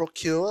you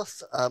procure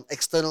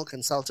external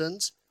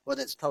consultants,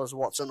 whether it's Towers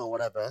Watson or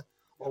whatever,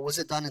 or was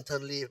it done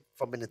internally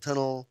from an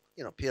internal,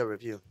 peer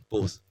review?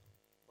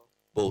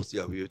 Both,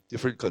 yeah. We had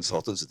different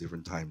consultants at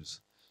different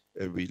times.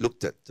 And we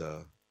looked at,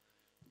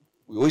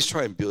 we always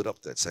try and build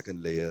up that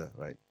second layer,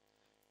 right?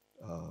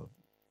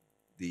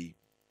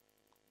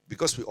 Because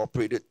because we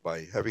operated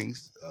by having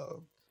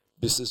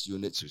business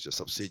units which are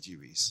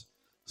subsidiaries,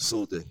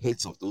 so the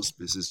heads of those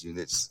business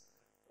units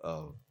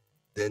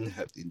then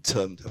have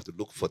to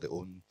look for their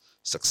own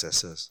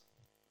successors.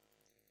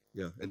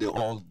 Yeah, and they're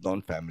all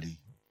non-family.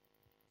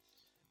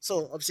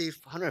 So obviously,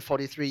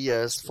 143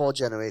 years, 4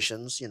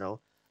 generations.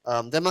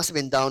 There must have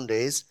been down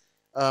days.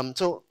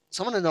 So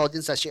someone in the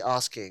audience actually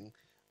asking,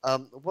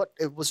 what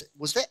it was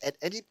there at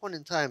any point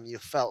in time you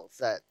felt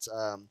that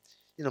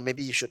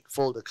maybe you should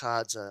fold the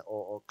cards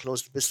or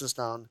close the business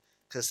down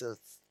because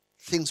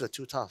things were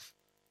too tough?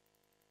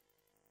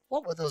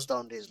 What were those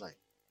down days like?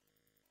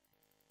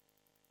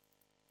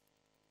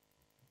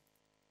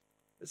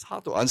 It's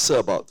hard to answer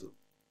about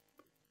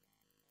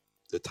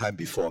the time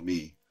before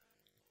me.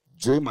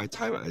 During my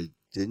time, I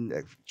didn't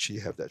actually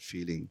have that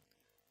feeling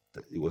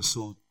that it was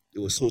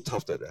so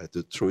tough that I had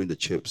to throw in the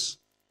chips.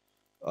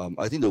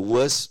 I think the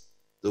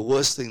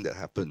worst thing that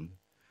happened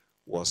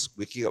was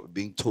waking up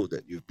being told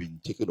that you've been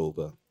taken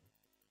over.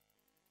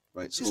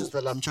 Right. This is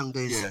the Lam Chang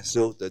days. Yeah.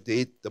 So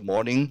the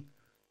morning,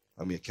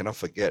 I cannot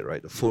forget.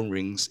 Right. The phone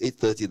rings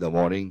 8:30 in the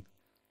morning.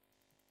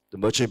 The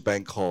merchant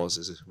bank calls.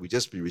 Says, we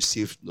just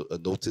received a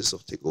notice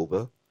of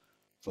takeover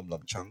from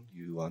Lam Chang.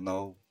 You are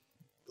now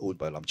owned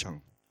by Lam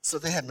Chang. So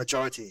they had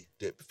majority.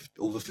 They're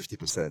over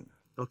 50%.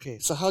 Okay.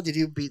 So how did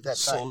you beat that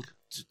back?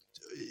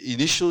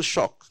 Initial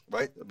shock,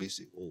 right?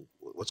 Say, oh,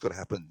 what's going to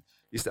happen?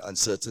 Is the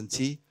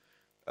uncertainty.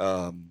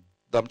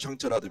 Lam Chang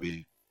turned out to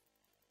be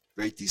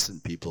very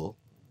decent people.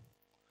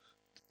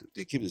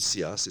 They came to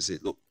see us. They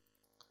said, look,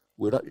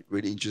 we're not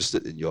really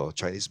interested in your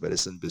Chinese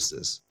medicine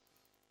business.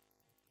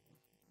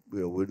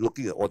 We're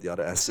looking at all the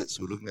other assets.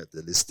 We're looking at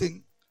the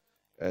listing.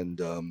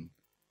 And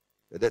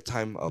at that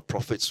time, our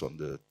profits from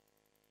the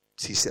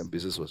TCM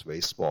business was very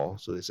small.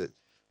 So they said,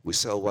 we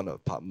sell one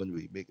apartment,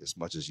 we make as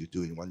much as you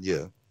do in 1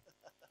 year.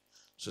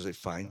 So I said,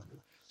 fine.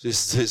 So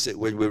they said,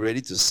 when we're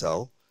ready to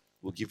sell,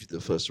 we'll give you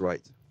the first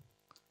right.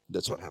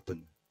 That's what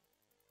happened.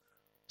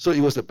 So it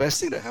was the best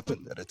thing that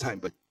happened at the time,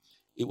 but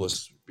it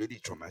was really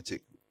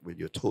traumatic when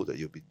you're told that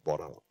you've been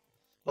bought out.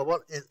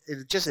 But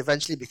it just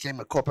eventually became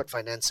a corporate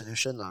finance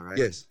solution, right?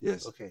 Yes.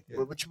 Okay, yeah.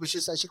 which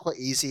is actually quite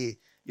easy.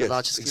 Yes,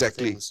 large scheme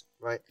exactly. Of things,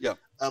 right? Yeah.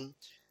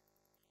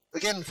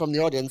 Again, from the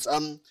audience,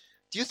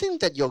 do you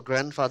think that your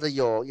grandfather,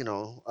 your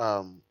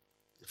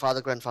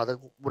father, grandfather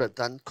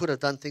could have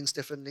done things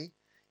differently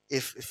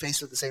if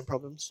faced with the same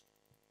problems?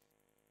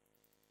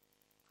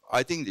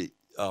 I think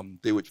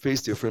they would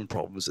face different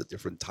problems at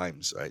different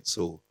times, right?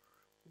 So,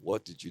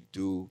 what did you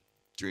do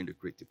during the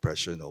Great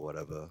Depression or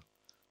whatever?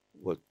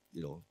 What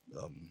the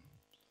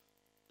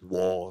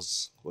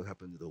wars? What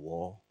happened to the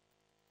war?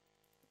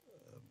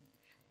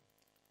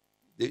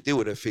 They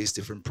would have faced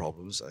different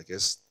problems. I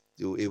guess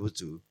they were able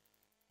to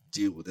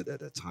deal with it at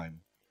that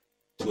time.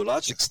 To a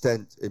large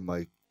extent, in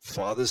my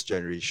father's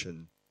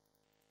generation,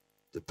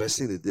 the best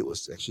thing they did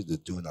was actually to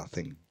do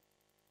nothing.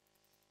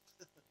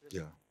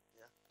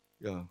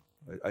 Yeah.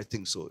 I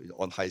think so.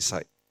 On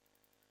hindsight,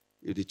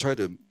 if they try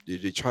to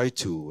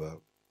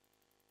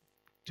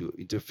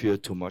interfere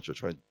too much or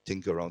try to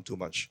think around too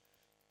much,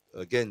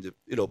 again,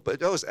 but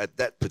that was at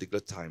that particular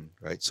time,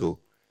 right? So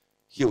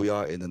here we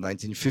are in the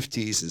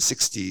 1950s and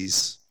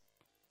 60s.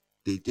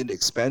 They didn't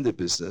expand the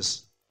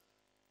business.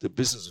 The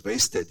business was very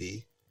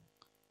steady.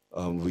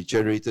 We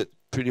generated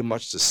pretty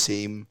much the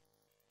same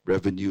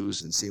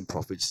revenues and same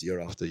profits year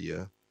after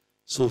year.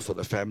 So for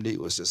the family, it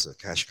was just a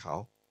cash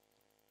cow.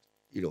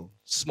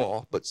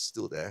 Small, but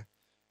still there.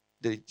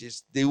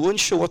 They weren't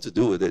sure what to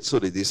do with it. So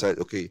they decided,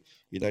 okay,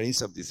 in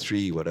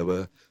 1973,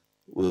 whatever,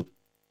 we'll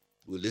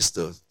list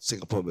the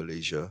Singapore,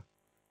 Malaysia.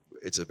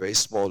 It's a very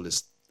small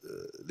list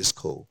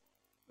co.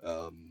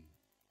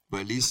 But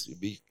at least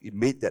it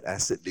made that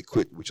asset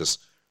liquid, which was,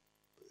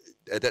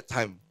 at that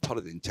time, part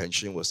of the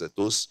intention was that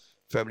those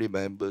family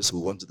members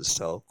who wanted to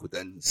sell could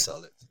then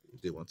sell it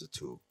if they wanted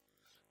to.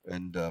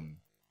 And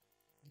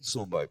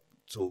so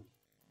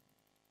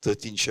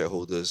 13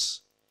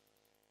 shareholders,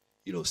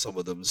 some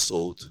of them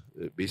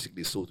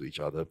basically sold to each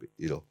other,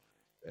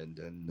 and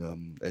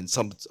then and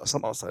some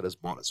outsiders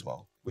bought as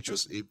well, which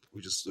is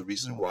the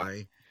reason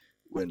why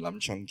when Lam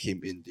Chang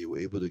came in, they were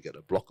able to get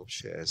a block of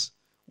shares,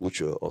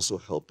 which were also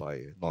held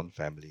by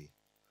non-family.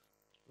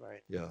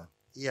 Right. Yeah.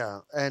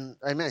 Yeah, and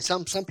I mean,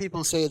 some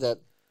people say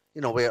that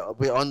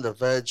we're on the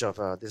verge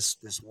of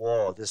this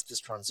war, this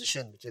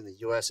transition between the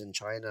U.S. and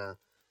China,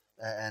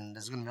 and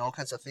there's going to be all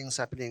kinds of things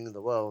happening in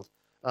the world.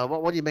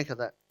 What do you make of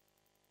that?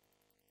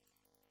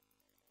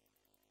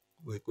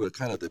 We're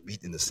kind of the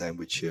meat in the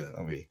sandwich here,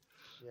 aren't we?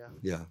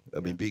 Yeah. I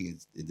mean, being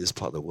in this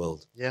part of the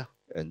world. Yeah.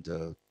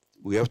 And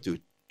we have to.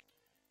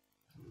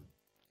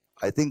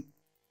 I think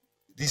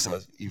these are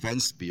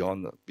events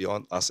beyond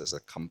us as a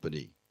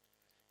company.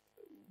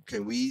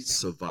 Can we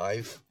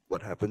survive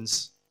what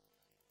happens?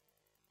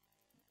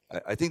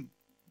 I think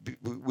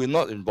we're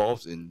not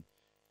involved in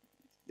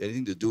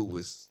anything to do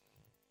with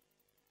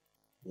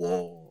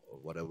war or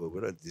whatever.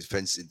 We're not in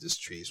defense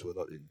industries. We're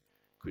not in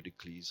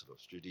critically sort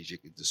of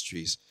strategic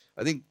industries.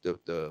 I think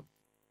the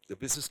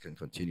business can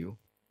continue.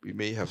 We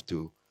may have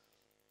to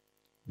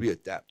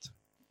readapt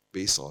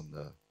based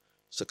on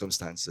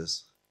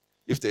circumstances.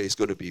 If there is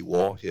going to be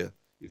war here,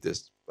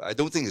 I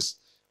don't think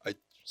I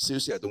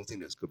seriously, I don't think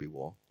there's going to be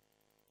war.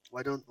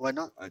 Why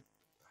not?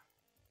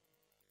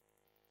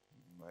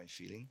 My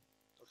feeling.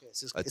 Okay,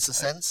 it's a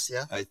sense,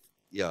 yeah.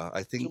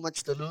 I think Too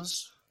much to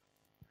lose.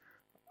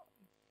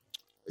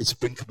 it's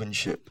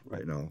brinkmanship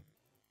right now,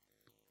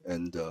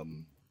 and this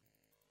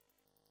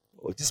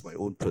is my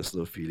own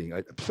personal feeling.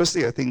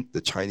 Firstly, I think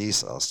the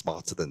Chinese are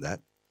smarter than that.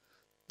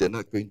 They're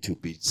not going to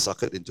be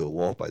suckered into a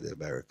war by the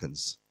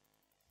Americans.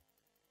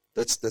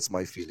 That's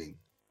my feeling.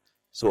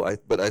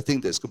 But I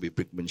think there's going to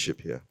be brinkmanship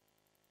here,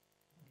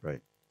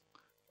 right?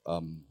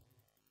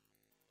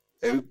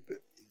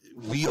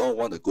 We all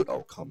want a good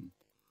outcome,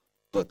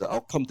 but the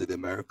outcome that the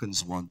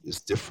Americans want is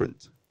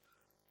different,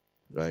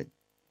 right?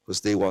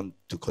 Because they want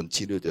to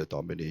continue their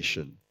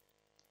domination.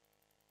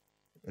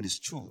 And it's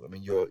true. I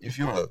mean, if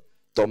you're a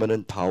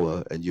dominant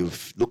power and you're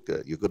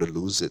going to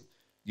lose it,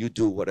 you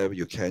do whatever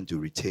you can to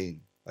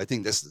retain. I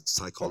think that's the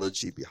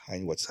psychology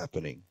behind what's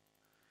happening.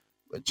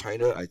 In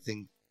China, I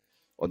think,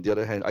 on the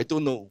other hand, I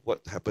don't know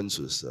what happens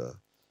with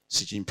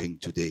Xi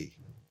Jinping today,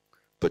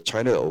 but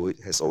China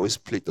has always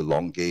played the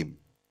long game.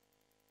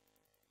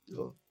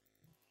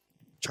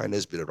 China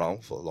has been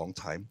around for a long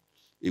time.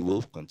 It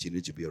will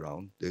continue to be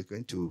around. They're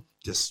going to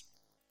just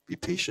be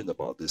patient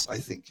about this, I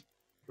think,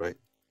 right?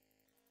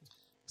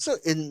 So,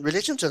 in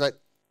relation to that,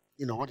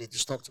 what you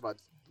just talked about,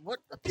 what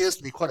appears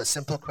to be quite a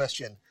simple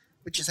question,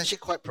 which is actually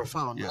quite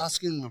profound, Yeah.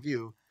 asking of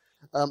you,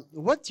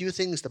 what do you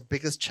think is the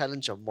biggest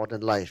challenge of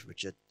modern life,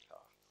 Richard?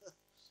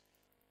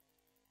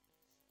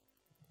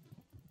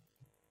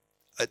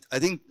 I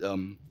think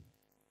I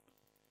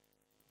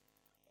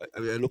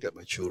look at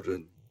my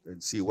children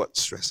and see what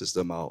stresses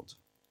them out.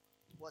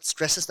 What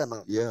stresses them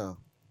out? Yeah,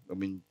 I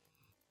mean,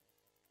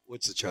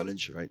 what's the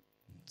challenge, right?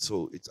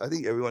 So I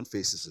think everyone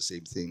faces the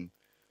same thing.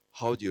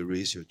 How do you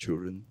raise your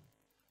children?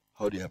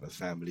 How do you have a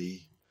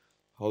family?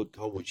 How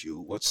would you?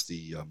 What's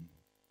the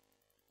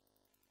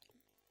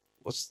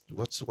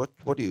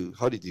how do you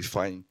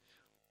define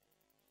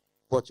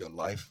what your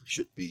life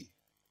should be?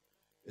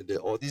 And there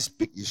are all these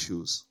big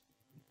issues.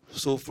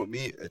 So for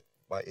me, at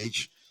my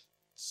age,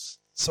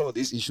 some of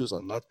these issues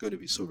are not going to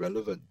be so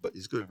relevant, but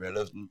it's going to be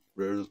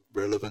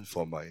relevant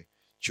for my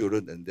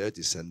children and their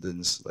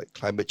descendants, like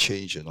climate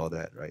change and all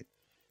that, right?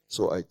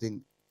 So I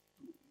think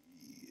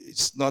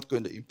it's not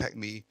going to impact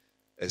me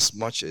as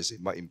much as it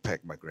might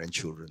impact my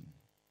grandchildren.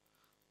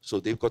 So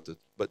they've got to,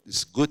 but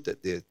it's good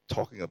that they're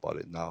talking about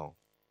it now,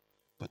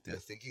 but they're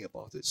thinking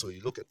about it. So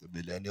you look at the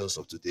millennials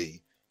of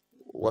today,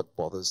 what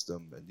bothers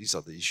them, and these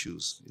are the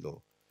issues, the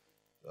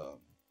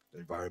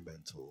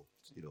environmental,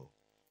 the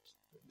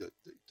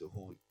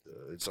whole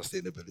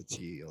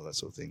sustainability, all that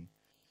sort of thing.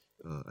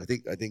 I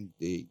think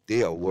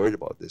they are worried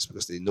about this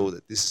because they know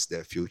that this is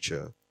their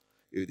future.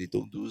 If they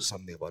don't do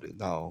something about it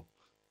now,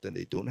 then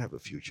they don't have a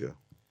future.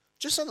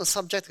 Just on the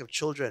subject of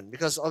children,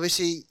 because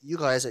obviously you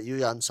guys at Yu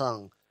Yan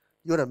Sang,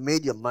 you would have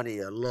made your money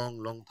a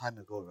long, long time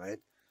ago, right?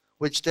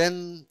 Which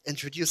then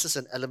introduces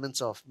an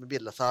element of maybe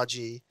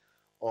lethargy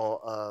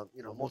or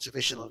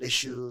motivational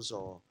issues,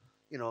 or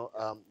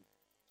I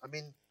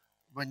mean,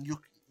 when your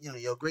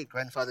great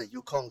grandfather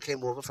Yu Kong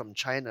came over from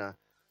China,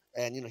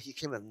 and he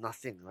came with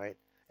nothing, right?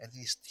 And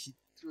he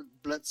through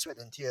blood, sweat,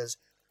 and tears.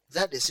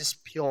 That is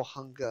just pure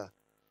hunger.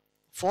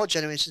 4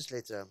 generations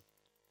later,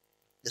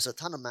 there's a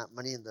ton of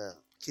money in the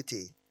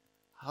kitty.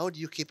 How do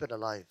you keep it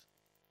alive?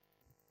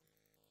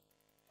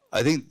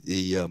 I think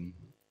the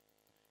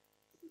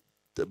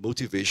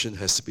motivation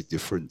has to be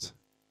different.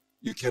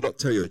 You cannot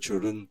tell your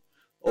children,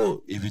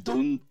 oh, if you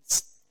don't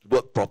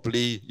work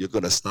properly, you're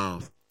going to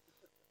starve.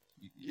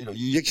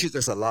 You actually,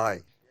 that's a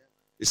lie.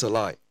 It's a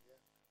lie,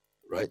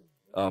 right?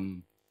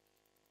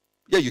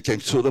 Yeah, you can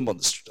throw them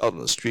out on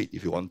the street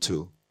if you want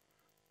to,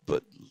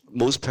 but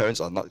most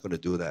parents are not going to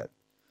do that.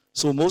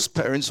 So most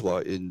parents who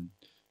are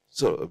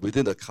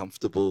within a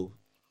comfortable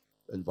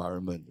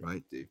environment,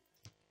 right?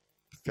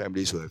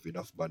 Families who have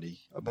enough money.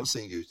 I'm not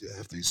saying you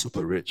have to be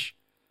super rich,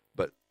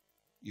 but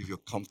if you're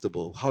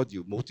comfortable, how do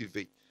you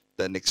motivate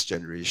the next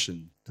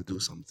generation to do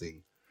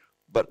something?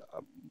 But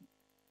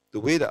the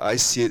way that I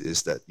see it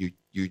is that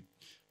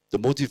the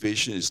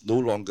motivation is no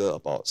longer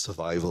about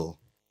survival.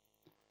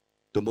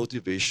 The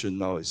motivation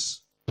now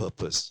is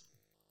purpose.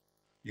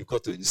 You've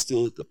got to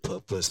instill the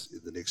purpose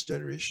in the next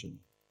generation.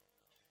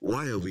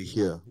 Why are we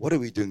here? What are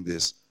we doing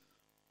this?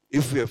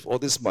 If we have all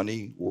this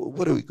money,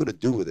 what are we going to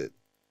do with it?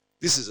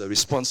 This is a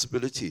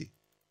responsibility.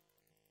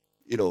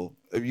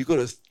 You've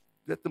got to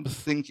let them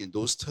think in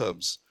those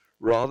terms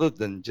rather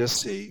than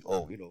just say,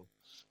 oh,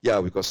 yeah,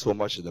 we got so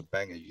much in the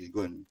bank and you can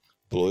go and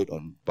blow it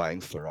on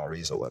buying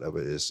Ferraris or whatever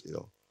it is,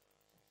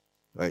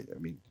 right?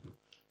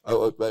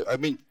 I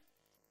mean,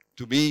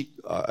 to me,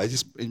 I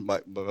just, in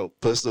my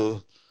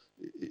personal,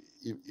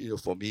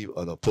 for me,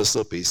 on a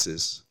personal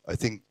basis, I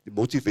think the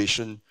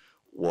motivation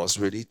was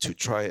really to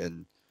try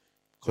and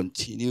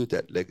continue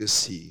that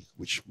legacy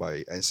which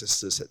my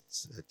ancestors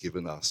had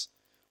given us,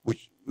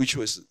 which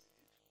was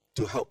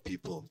to help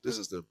people. This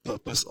is the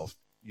purpose of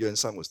Yuan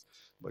Sang, was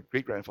my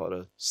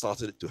great-grandfather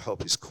started it to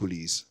help his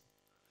coolies.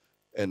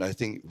 And I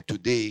think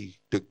today,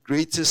 the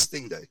greatest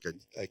thing that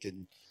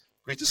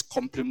greatest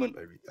compliment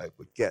I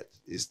would get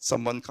is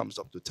someone comes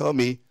up to tell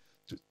me,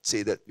 to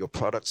say that your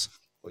products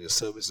or your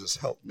services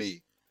help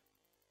me,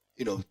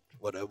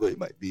 whatever it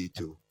might be,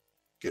 to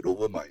get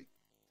over my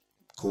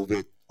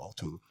COVID or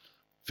to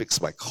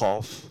fix my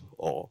cough,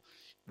 or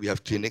we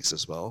have clinics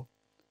as well,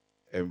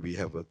 and we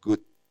have a good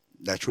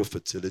natural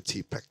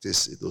fertility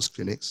practice in those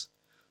clinics.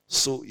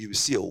 So you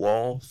see a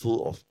wall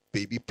full of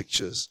baby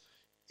pictures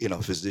in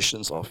our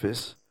physician's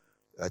office.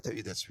 I tell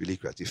you, that's really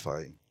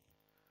gratifying.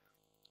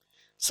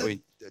 So, I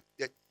mean,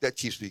 that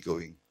keeps me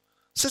going.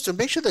 so to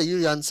make sure that Yu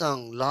Yan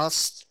Sang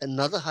lasts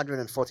another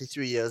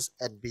 143 years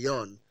and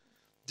beyond,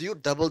 do you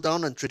double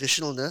down on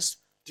traditionalness?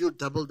 Do you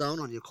double down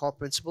on your core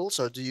principles,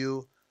 or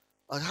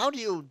how do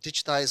you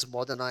digitize,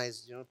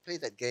 modernize, play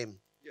that game?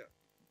 Yeah,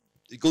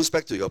 it goes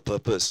back to your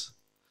purpose.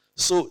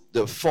 So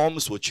the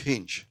forms will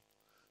change.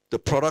 The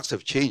products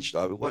have changed.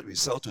 I mean, what we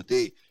sell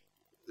today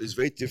is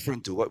very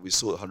different to what we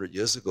sold 100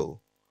 years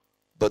ago.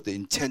 But the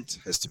intent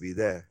has to be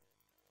there.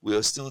 We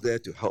are still there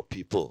to help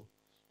people,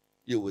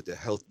 with their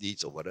health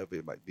needs or whatever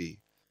it might be,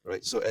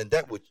 right? So, and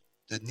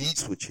the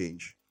needs would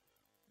change,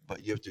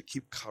 but you have to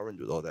keep current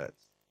with all that,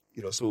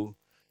 So,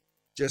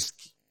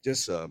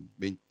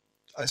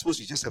 I suppose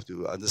you just have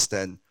to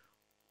understand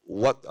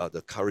what are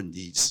the current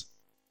needs,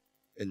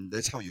 and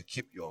that's how you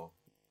keep your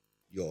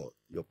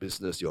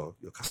business, your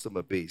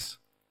customer base.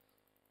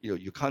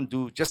 You can't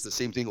do just the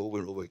same thing over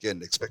and over again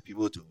and expect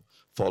people to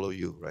follow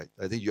you, right?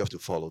 I think you have to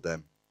follow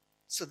them.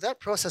 So that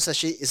process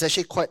is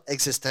actually quite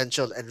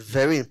existential and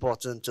very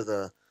important to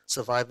the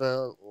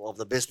survival of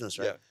the business,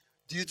 right? Yeah.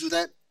 Do you do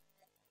that?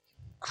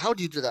 How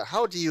do you do that?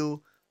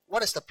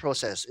 What is the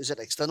process? Is it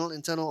external,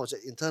 internal, or is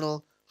it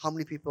internal? How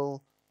many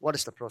people? What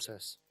is the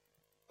process?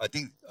 I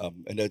think,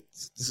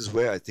 this is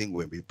where I think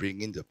when we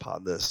bring in the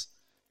partners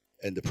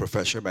and the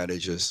professional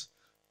managers,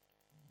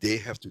 they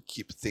have to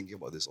keep thinking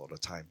about this all the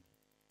time.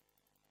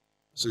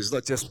 So it's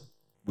not just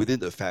within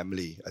the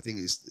family. I think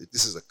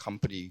this is a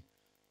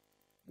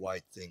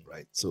company-wide thing,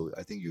 right? So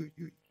I think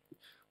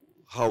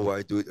how will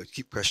I do it? I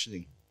keep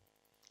questioning.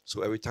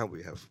 So every time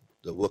we have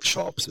the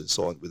workshops and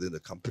so on within the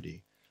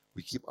company,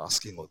 we keep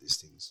asking all these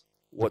things.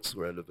 What's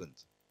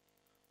relevant?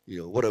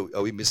 What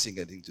are we missing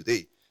anything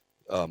today?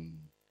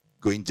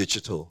 Going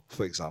digital,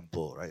 for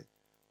example, right?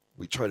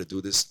 We tried to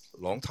do this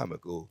a long time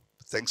ago.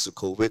 Thanks to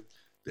COVID,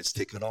 it's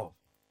taken off.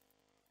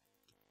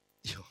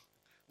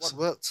 What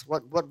worked?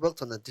 What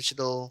worked on the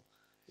digital,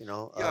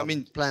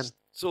 plan?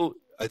 So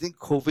I think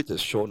COVID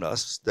has shown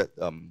us that,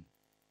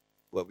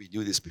 we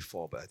knew this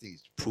before, but I think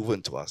it's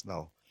proven to us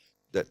now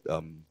that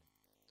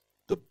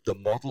the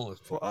model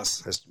for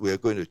us we are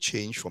going to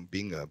change from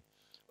being a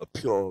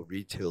pure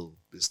retail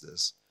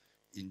business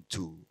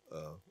into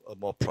a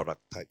more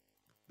product type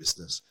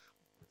business.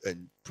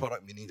 And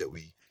product meaning that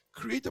we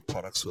create the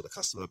products for the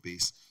customer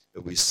base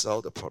and we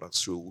sell the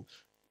products through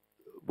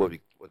what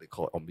they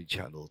call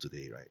omni-channel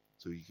today, right?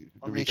 So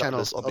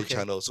regardless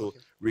omni-channel. Okay. So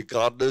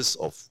regardless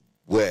of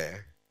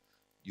where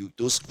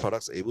those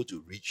products are able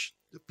to reach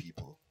the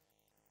people,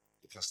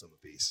 the customer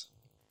base.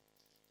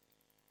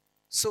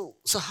 So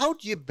how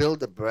do you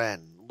build a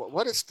brand?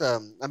 What is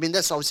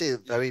that's obviously a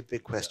very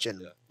big question,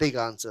 yeah. Big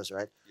answers,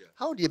 right? Yeah.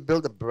 How do you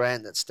build a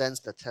brand that stands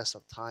the test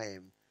of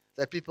time,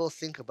 that people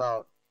think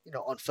about,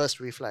 on first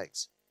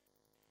reflex?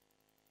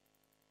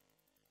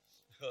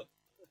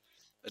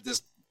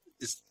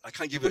 I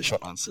can't give you a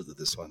short answer to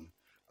this one.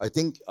 I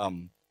think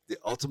the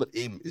ultimate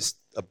aim is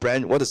a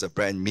brand. What does a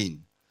brand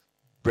mean?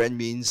 Brand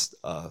means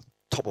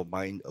top of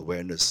mind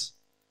awareness.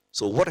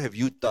 So what have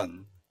you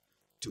done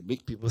to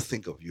make people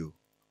think of you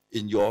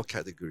in your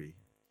category,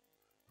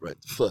 right?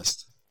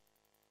 First,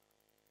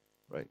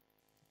 right?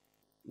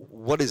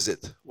 What is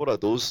it? What are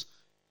those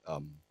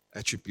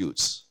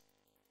attributes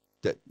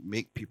that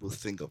make people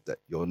think of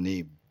your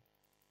name?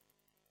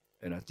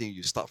 And I think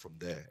you start from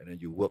there, and then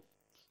you work.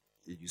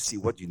 You see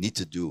what you need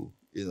to do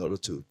in order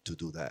to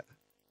do that.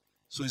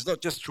 So it's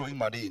not just throwing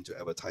money into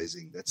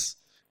advertising. That's,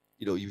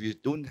 if you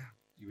don't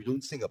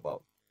think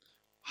about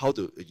how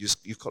to,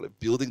 you call it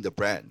building the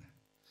brand.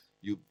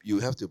 You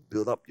have to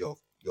build up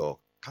your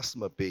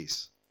customer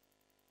base.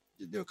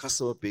 Your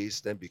customer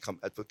base then become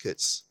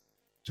advocates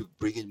to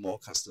bring in more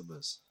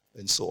customers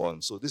and so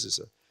on. So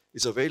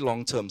it's a very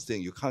long-term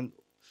thing. You can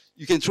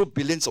throw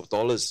billions of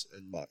dollars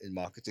in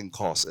marketing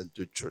costs and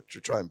to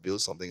try and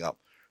build something up.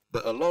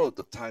 But a lot of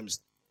the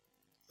times,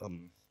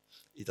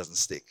 it doesn't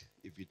stick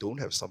if you don't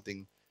have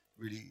something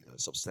really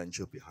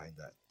substantial behind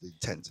that, the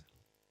intent.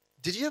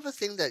 Did you ever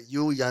think that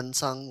Yu Yan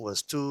Sang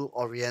was too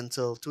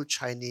Oriental, too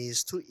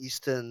Chinese, too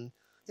Eastern,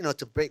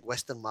 to break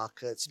Western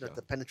markets,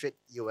 to penetrate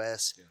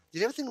US? Yeah. Did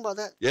you ever think about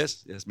that?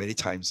 Yes, many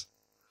times.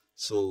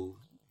 So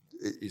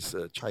is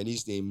a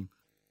Chinese name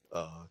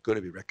going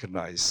to be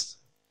recognized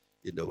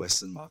in the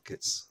Western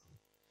markets?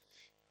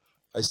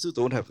 I still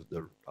don't have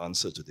the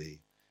answer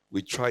today.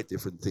 We tried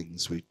different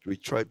things. We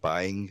tried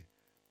buying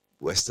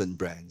Western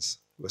brands,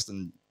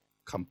 Western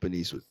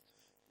companies with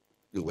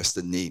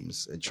Western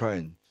names, and try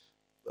and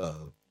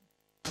uh,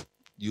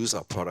 use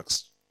our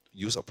products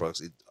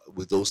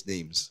with those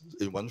names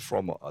in one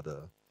form or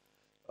other.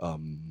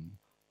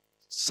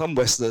 Some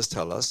Westerners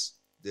tell us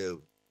they're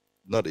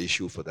not an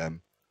issue for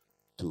them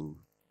to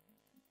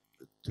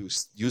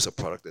use a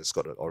product that's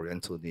got an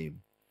Oriental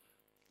name.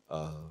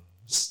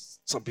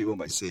 Some people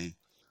might say,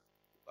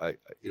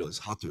 it's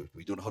hard to,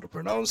 we don't know how to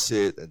pronounce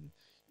it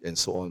and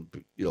so on,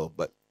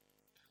 but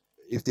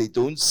if they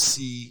don't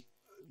see,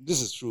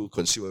 this is through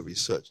consumer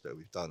research that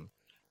we've done,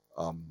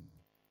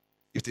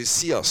 if they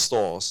see our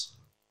stores,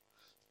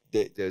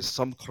 there's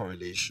some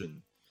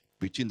correlation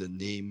between the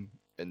name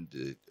and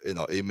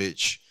our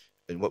image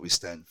and what we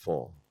stand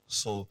for.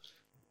 So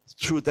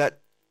through that,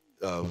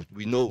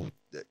 we know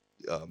that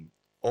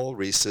all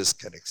races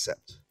can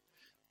accept.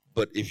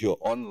 But if you're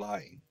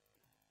online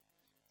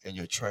and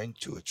you're trying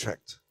to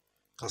attract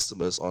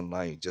customers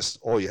online, just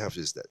all you have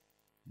is that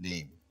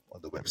name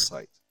on the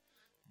website,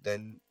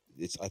 then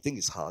I think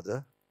it's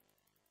harder.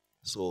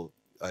 So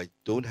I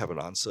don't have an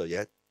answer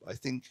yet. I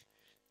think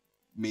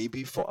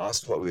maybe for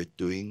us, what we're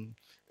doing,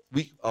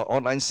 our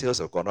online sales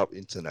have gone up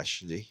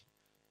internationally,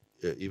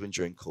 even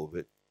during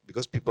COVID,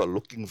 because people are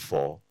looking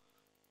for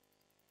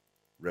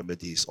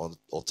remedies,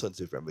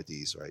 alternative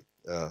remedies, right?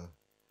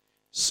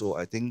 So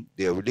I think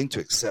they are willing to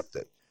accept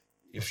that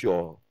if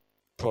your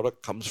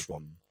product comes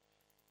from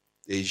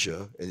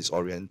Asia and it's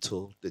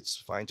Oriental, it's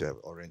fine to have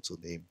an Oriental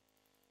name,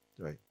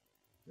 right?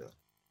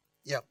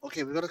 Yeah.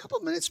 Okay. We've got a couple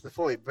of minutes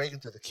before we break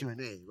into the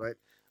Q&A, right?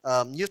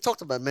 You've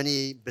talked about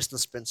many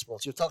business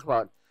principles. You've talked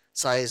about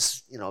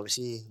size,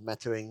 obviously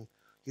mattering.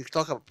 You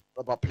talk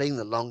about playing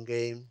the long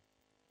game.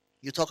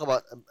 You talk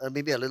about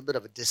maybe a little bit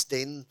of a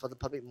disdain for the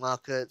public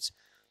markets.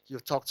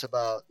 You've talked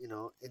about,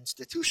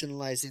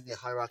 institutionalizing the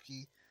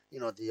hierarchy,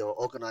 the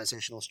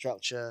organizational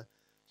structure.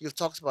 You've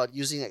talked about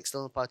using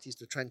external parties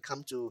to try and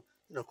come to,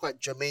 quite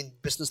germane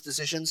business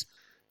decisions.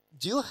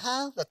 Do you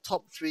have the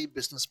top 3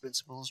 business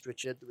principles,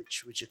 Richard,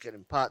 which you can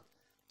impart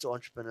to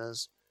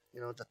entrepreneurs?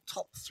 The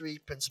top 3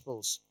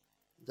 principles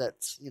that,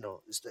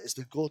 is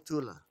the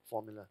go-to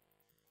formula.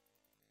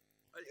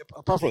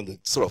 Apart from the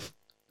sort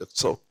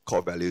of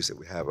core values that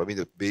we have, I mean,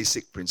 the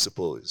basic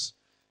principle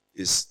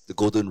is the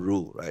golden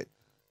rule, right?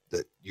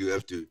 That you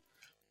have to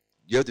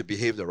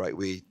behave the right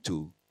way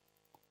to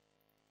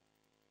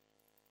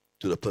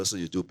the person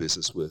you do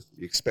business with.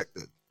 You expect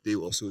that they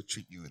will also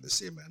treat you in the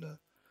same manner.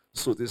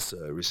 So this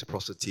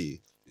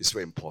reciprocity is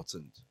very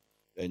important.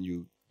 And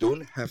you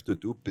don't have to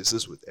do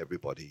business with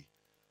everybody.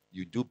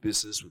 You do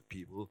business with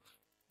people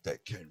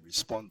that can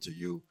respond to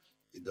you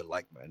in the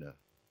like manner.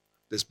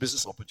 There's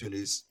business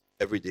opportunities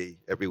every day,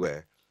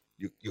 everywhere.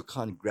 You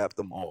can't grab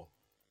them all,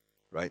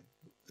 right?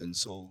 And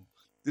so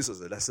this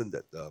was a lesson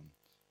that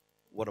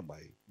one of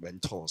my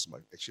mentors,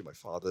 my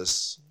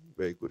father's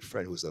very good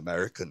friend who's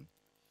American,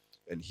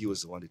 and he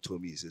was the one who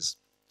told me, he says,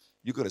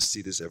 you're going to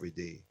see this every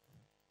day,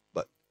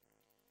 but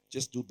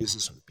just do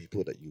business with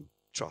people that you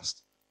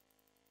trust,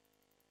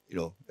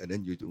 and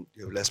then you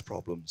have less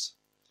problems,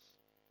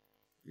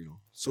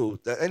 So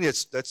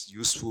that's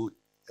useful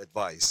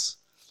advice,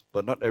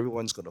 but not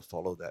everyone's going to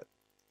follow that,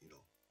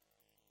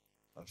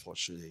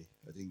 Unfortunately,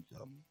 I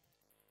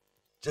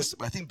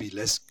think be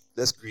less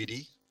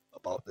greedy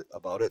about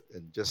it,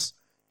 and just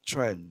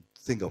try and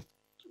think of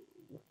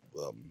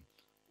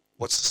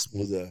what's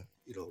smoother,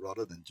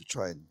 rather than to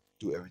try and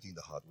do everything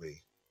the hard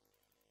way.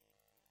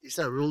 Is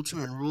that rule 2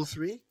 and rule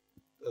 3?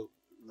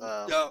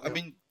 I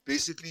mean,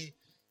 basically,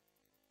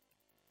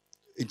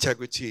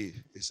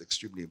 integrity is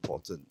extremely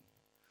important.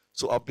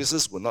 So our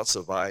business will not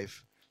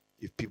survive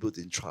if people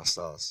didn't trust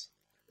us,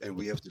 and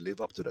we have to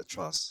live up to that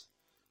trust.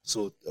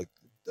 So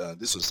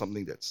this was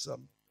something that's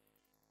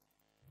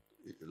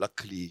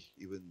luckily,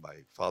 even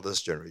my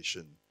father's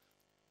generation,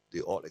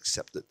 they all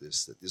accepted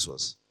this, that this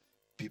was,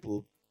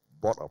 people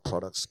bought our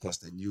products because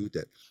they knew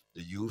that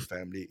the Yu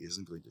family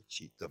isn't going to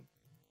cheat them.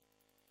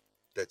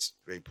 That's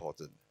very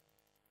important.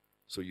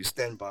 So you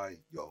stand by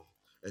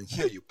and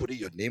here you put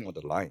your name on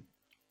the line.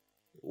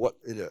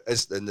 And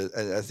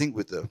I think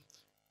with the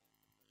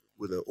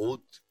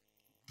old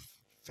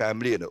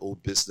family and the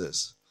old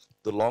business,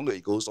 the longer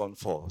it goes on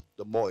for,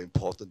 the more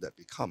important that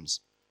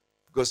becomes,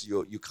 because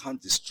you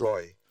can't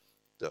destroy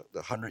the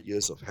 100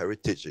 years of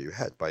heritage that you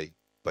had by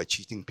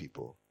cheating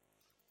people,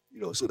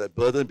 so that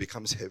burden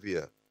becomes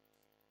heavier.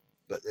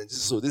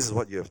 So this is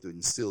what you have to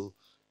instill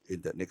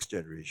in that next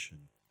generation,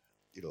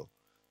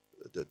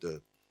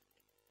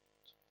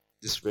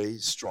 this very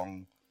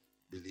strong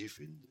belief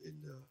in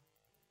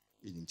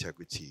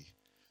integrity,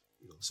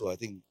 So I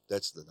think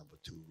that's the number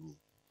 2 rule,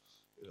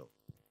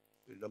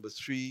 Number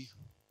 3,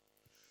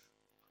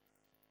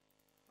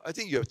 I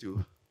think you have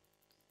to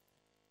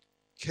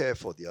care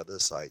for the other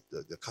side,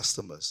 the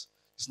customers.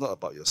 It's not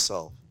about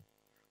yourself.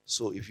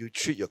 So if you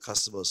treat your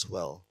customers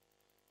well,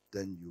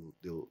 then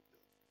they'll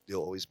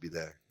always be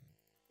there,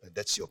 and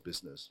that's your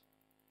business.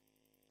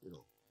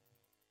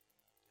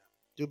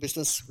 Do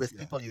business with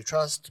people you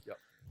trust.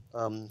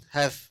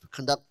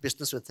 Conduct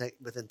business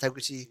with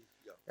integrity,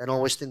 and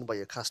always think about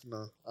your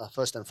customer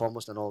first and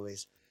foremost, and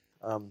always.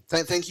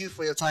 Thank you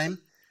for your time.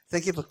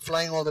 Thank you for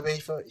flying all the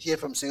way here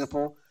from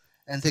Singapore,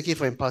 and thank you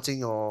for imparting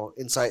your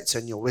insights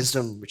and your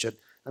wisdom, Richard.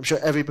 I'm sure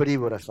everybody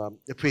would have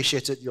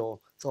appreciated your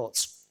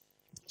thoughts.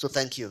 So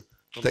thank you.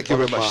 Thank you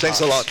very much.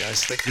 Thanks a lot,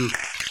 guys. Thank you.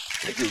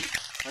 Thank you.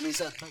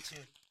 Anissa, thank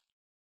you.